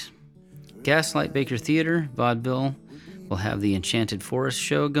 8. Gaslight Baker Theater, Vaudeville, will have the Enchanted Forest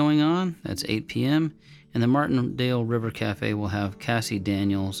show going on. That's 8 p.m. And the Martindale River Cafe will have Cassie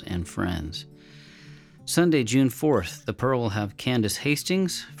Daniels and Friends. Sunday, June 4th, the Pearl will have Candace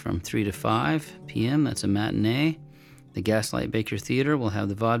Hastings from 3 to 5 p.m. That's a matinee. The Gaslight Baker Theater will have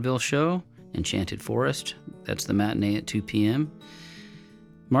the Vaudeville show, Enchanted Forest. That's the matinee at 2 p.m.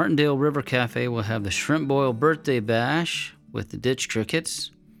 Martindale River Cafe will have the Shrimp Boil Birthday Bash with the Ditch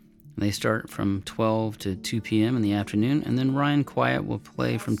Crickets. They start from 12 to 2 p.m. in the afternoon, and then Ryan Quiet will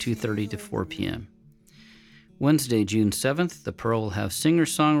play from 2:30 to 4 p.m. Wednesday, June 7th, the Pearl will have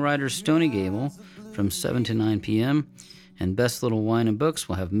singer-songwriter Stony Gable from 7 to 9 p.m., And Best Little Wine and Books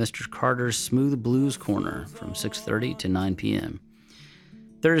will have Mr. Carter's Smooth Blues Corner from 6:30 to 9 p.m.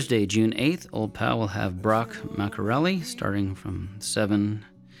 Thursday, June 8th, Old Pal will have Brock Macarelli starting from 7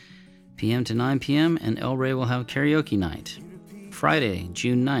 p.m. to 9 p.m. and El Rey will have karaoke night. Friday,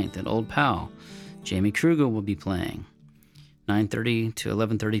 June 9th at Old Pal, Jamie Kruger will be playing. 9:30 to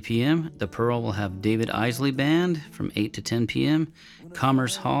 11:30 p.m. The Pearl will have David Isley Band from 8 to 10 p.m.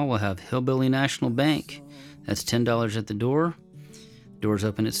 Commerce Hall will have Hillbilly National Bank. That's $10 at the door. Doors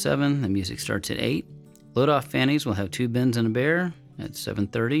open at 7. The music starts at 8. Load Off Fannies will have Two Bins and a Bear at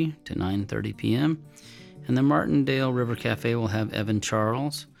 7:30 to 9:30 p.m. And the Martindale River Cafe will have Evan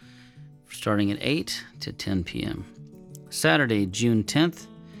Charles starting at 8 to 10 p.m. Saturday, June 10th,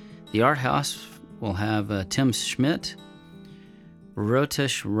 the Art House will have Tim Schmidt,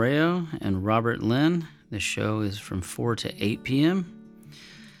 Rotesh Rayo, and Robert Lynn. The show is from 4 to 8 p.m.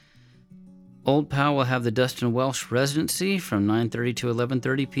 Old Pal will have the Dustin Welsh Residency from 9:30 to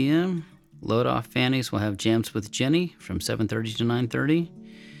 11:30 p.m. Load Off Fannies will have Jams with Jenny from 7:30 to 9:30.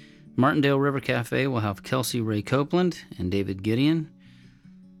 Martindale River Cafe will have Kelsey Ray Copeland and David Gideon,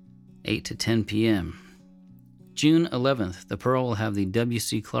 8 to 10 p.m. June 11th, the Pearl will have the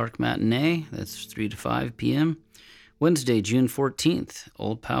W.C. Clark Matinee. That's 3 to 5 p.m. Wednesday, June 14th,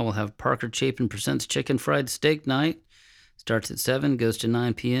 Old Pal will have Parker Chapin Presents Chicken Fried Steak Night. Starts at 7, goes to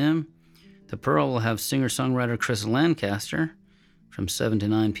 9 p.m. The Pearl will have singer-songwriter Chris Lancaster from 7 to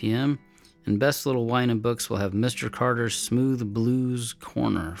 9 p.m. And Best Little Wine and Books will have Mr. Carter's Smooth Blues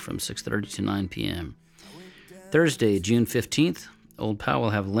Corner from 6:30 to 9 p.m. Thursday, June 15th, Old Pal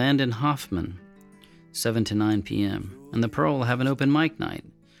will have Landon Hoffman, 7 to 9 p.m. And the Pearl will have an open mic night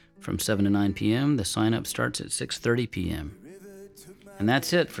from 7 to 9 p.m. The sign-up starts at 6:30 p.m. And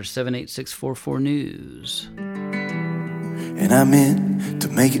that's it for 78644 News. And I'm in to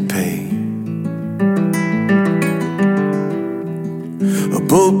make it pay. A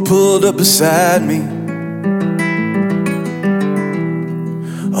boat pulled up beside me,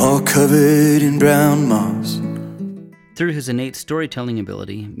 all covered in brown moss. Through his innate storytelling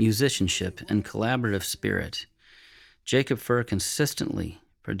ability, musicianship, and collaborative spirit, Jacob Furr consistently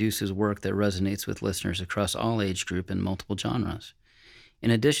produces work that resonates with listeners across all age group and multiple genres. In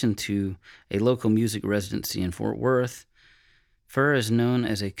addition to a local music residency in Fort Worth, Furr is known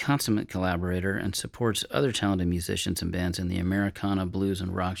as a consummate collaborator and supports other talented musicians and bands in the Americana, blues,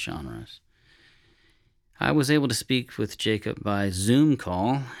 and rock genres. I was able to speak with Jacob by Zoom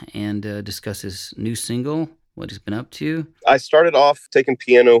call and discuss his new single, what he's been up to. I started off taking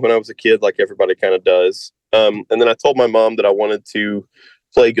piano when I was a kid, like everybody kind of does. And then I told my mom that I wanted to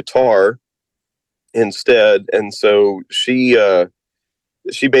play guitar instead. And so she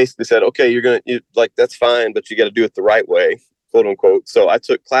basically said, okay, that's fine, but you got to do it the right way, quote unquote. So I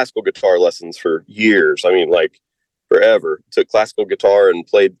took classical guitar lessons for years. I mean, like forever. Took classical guitar and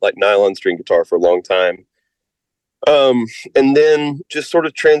played like nylon string guitar for a long time. And then just sort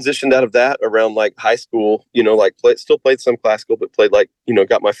of transitioned out of that around like high school, still played some classical, but played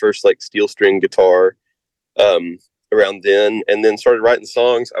got my first like steel string guitar, around then, and then started writing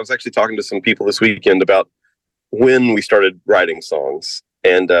songs. I was actually talking to some people this weekend about when we started writing songs.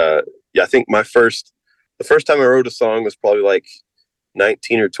 And, I think the first time I wrote a song was probably like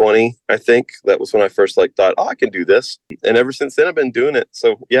 19 or 20. I think that was when I first thought, I can do this. And ever since then I've been doing it.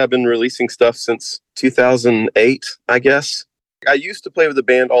 So yeah, I've been releasing stuff since 2008, I guess. I used to play with a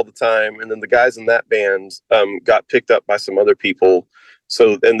band all the time. And then the guys in that band, got picked up by some other people.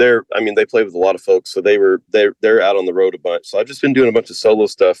 So, and they play with a lot of folks. So they're out on the road a bunch. So I've just been doing a bunch of solo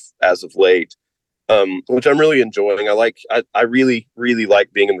stuff as of late, which I'm really enjoying. I really, really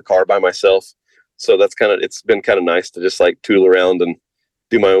like being in the car by myself. So it's been kind of nice to just tool around and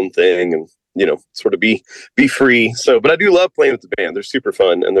do my own thing and, sort of be free. So, but I do love playing with the band. They're super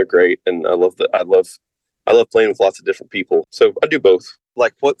fun and they're great. And I love playing with lots of different people. So I do both.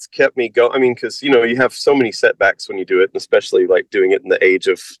 What's kept me going? I mean, cause you have so many setbacks when you do it, and especially doing it in the age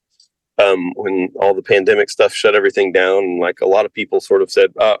of, when all the pandemic stuff shut everything down. And a lot of people sort of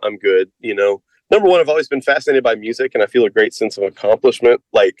said, I'm good. Number one, I've always been fascinated by music and I feel a great sense of accomplishment,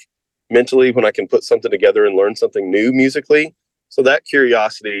 mentally, when I can put something together and learn something new musically. So that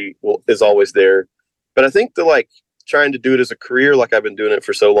curiosity is always there. But I think trying to do it as a career, I've been doing it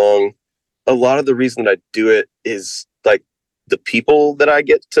for so long, a lot of the reason that I do it is the people that I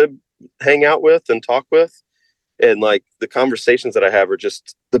get to hang out with and talk with. And the conversations that I have are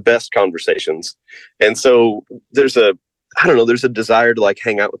just the best conversations. And so there's a desire to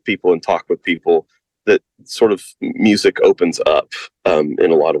hang out with people and talk with people that sort of music opens up,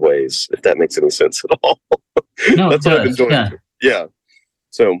 in a lot of ways, if that makes any sense at all. No, That's what I've been doing. Yeah. Yeah.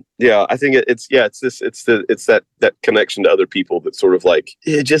 So yeah, I think it's that connection to other people that sort of like,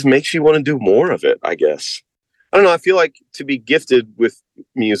 it just makes you want to do more of it, I guess. I don't know. I feel like to be gifted with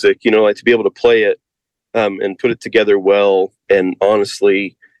music, like to be able to play it and put it together well. And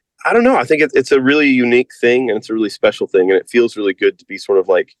honestly, I don't know. I think it's a really unique thing, and it's a really special thing. And it feels really good to be sort of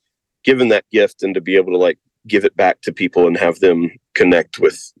like given that gift and to be able to like give it back to people and have them connect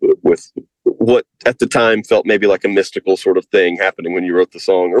with what at the time felt maybe like a mystical sort of thing happening when you wrote the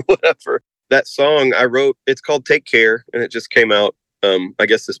song or whatever. That song I wrote, it's called Take Care, and it just came out I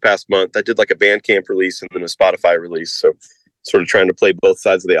guess this past month. I did like a Bandcamp release and then a Spotify release, so sort of trying to play both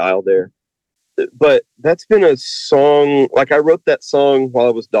sides of the aisle there. But that's been a song, like I wrote that song while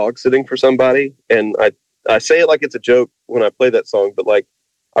I was dog sitting for somebody, and I say it like it's a joke when I play that song, but like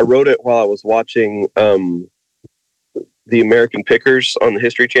I wrote it while I was watching the American Pickers on the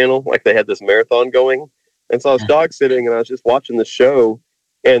History Channel. Like they had this marathon going, and so I was dog sitting and I was just watching the show,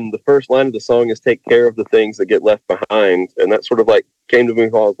 and the first line of the song is "Take care of the things that get left behind," and that sort of like came to me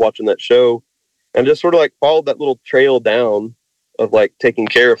while I was watching that show, and just sort of like followed that little trail down of like taking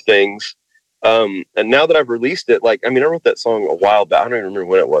care of things. And now that I've released it, like, I mean, I wrote that song a while back. I don't even remember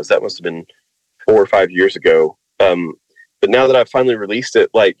when it was. That must have been 4 or 5 years ago. But now that I've finally released it,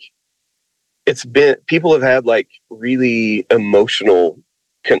 like, it's been, people have had like really emotional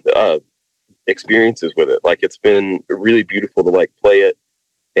experiences with it. Like, it's been really beautiful to like play it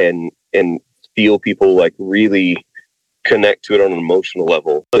and feel people like really connect to it on an emotional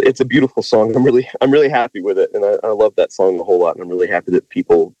level. But it's a beautiful song. I'm really happy with it, and I love that song a whole lot. And I'm really happy that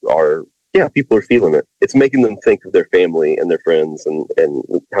people are feeling it. It's making them think of their family and their friends and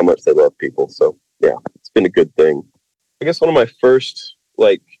how much they love people. So yeah, it's been a good thing. I guess one of my first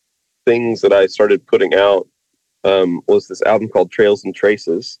like things that I started putting out was this album called Trails and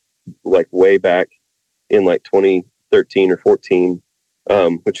Traces, like way back in like 2013 or 14,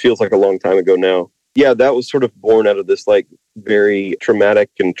 which feels like a long time ago now. Yeah, that was sort of born out of this like very traumatic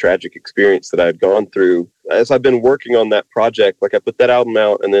and tragic experience that I had gone through. As I've been working on that project, like I put that album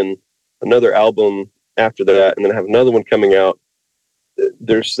out and then another album after that, and then I have another one coming out.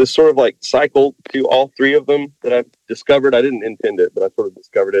 There's this sort of like cycle to all three of them that I've discovered. I didn't intend it, but I sort of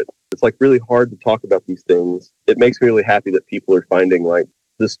discovered it. It's like really hard to talk about these things. It makes me really happy that people are finding like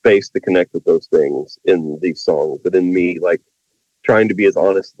the space to connect with those things in these songs, but in me, like trying to be as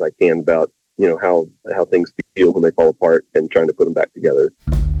honest as I can about, how things feel when they fall apart and trying to put them back together.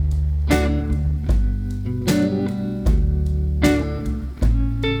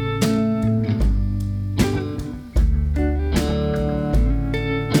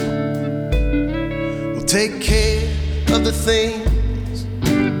 Take care of the things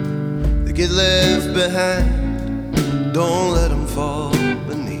that get left behind. Don't let them fall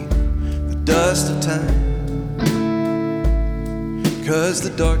beneath the dust of time. 'Cause the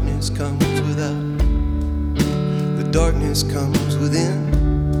darkness comes without, the darkness comes within,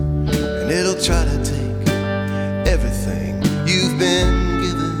 and it'll try to take everything you've been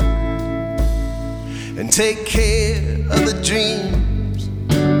given. And take care of the dreams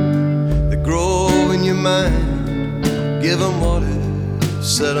that grow in your mind. Give them water,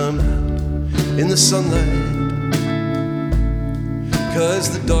 set them out in the sunlight. 'Cause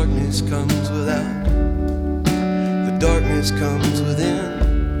the darkness comes without, the darkness comes within,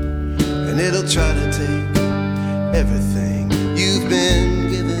 and it'll try to take everything you've been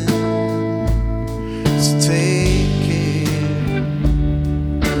given. So take care,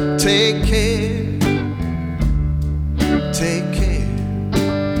 take care, take care.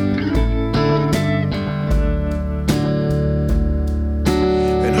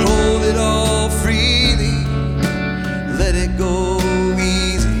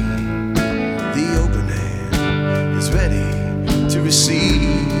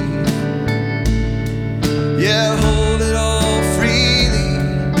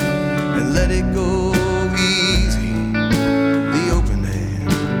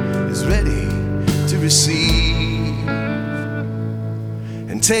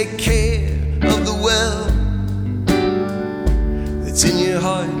 Take care of the well that's in your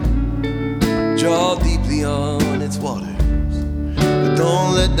heart. Draw deeply on its waters, but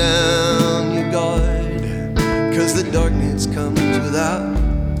don't let down your guard. 'Cause the darkness comes without,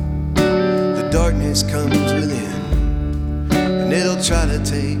 the darkness comes within, and it'll try to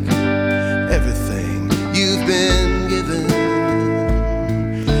take everything you've been given.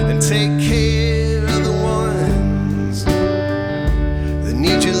 And take care of the ones that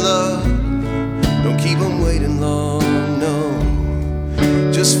need your love. Don't keep them waiting long, no.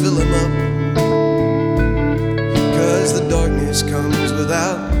 Just fill them up. 'Cause the darkness comes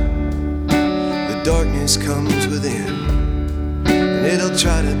without, the darkness comes within, and it'll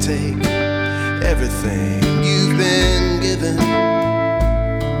try to take everything you've been given.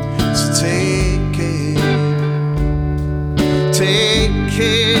 So take care, take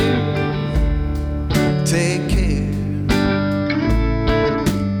care, take care.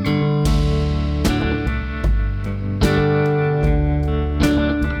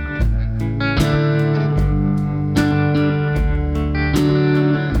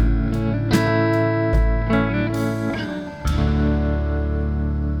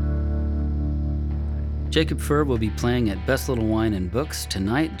 Jacob Furr will be playing at Best Little Wine and Books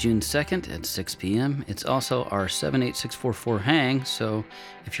tonight, June 2nd at 6 p.m. It's also our 78644 hang, so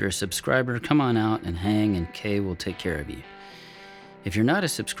if you're a subscriber, come on out and hang, and Kay will take care of you. If you're not a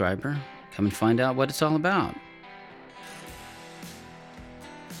subscriber, come and find out what it's all about.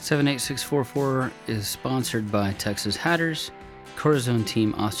 78644 is sponsored by Texas Hatters, Corazon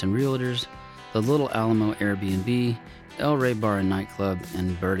Team Austin Realtors, the Little Alamo Airbnb, El Rey Bar and Nightclub,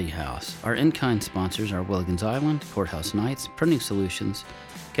 and Birdie House. Our in-kind sponsors are Willigans Island, Courthouse Nights, Printing Solutions,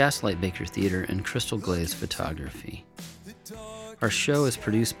 Gaslight Baker Theater, and Crystal Glaze Photography. Our show is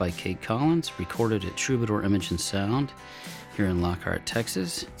produced by Kate Collins, recorded at Troubadour Image and Sound here in Lockhart,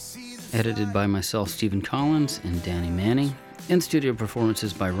 Texas, edited by myself, Stephen Collins, and Danny Manning. In-studio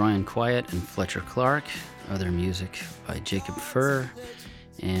performances by Ryan Quiet and Fletcher Clark. Other music by Jacob Furr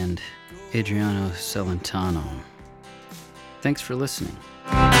and Adriano Celentano. Thanks for listening.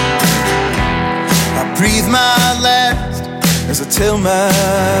 I breathe my last as I tell my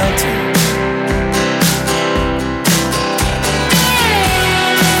tale.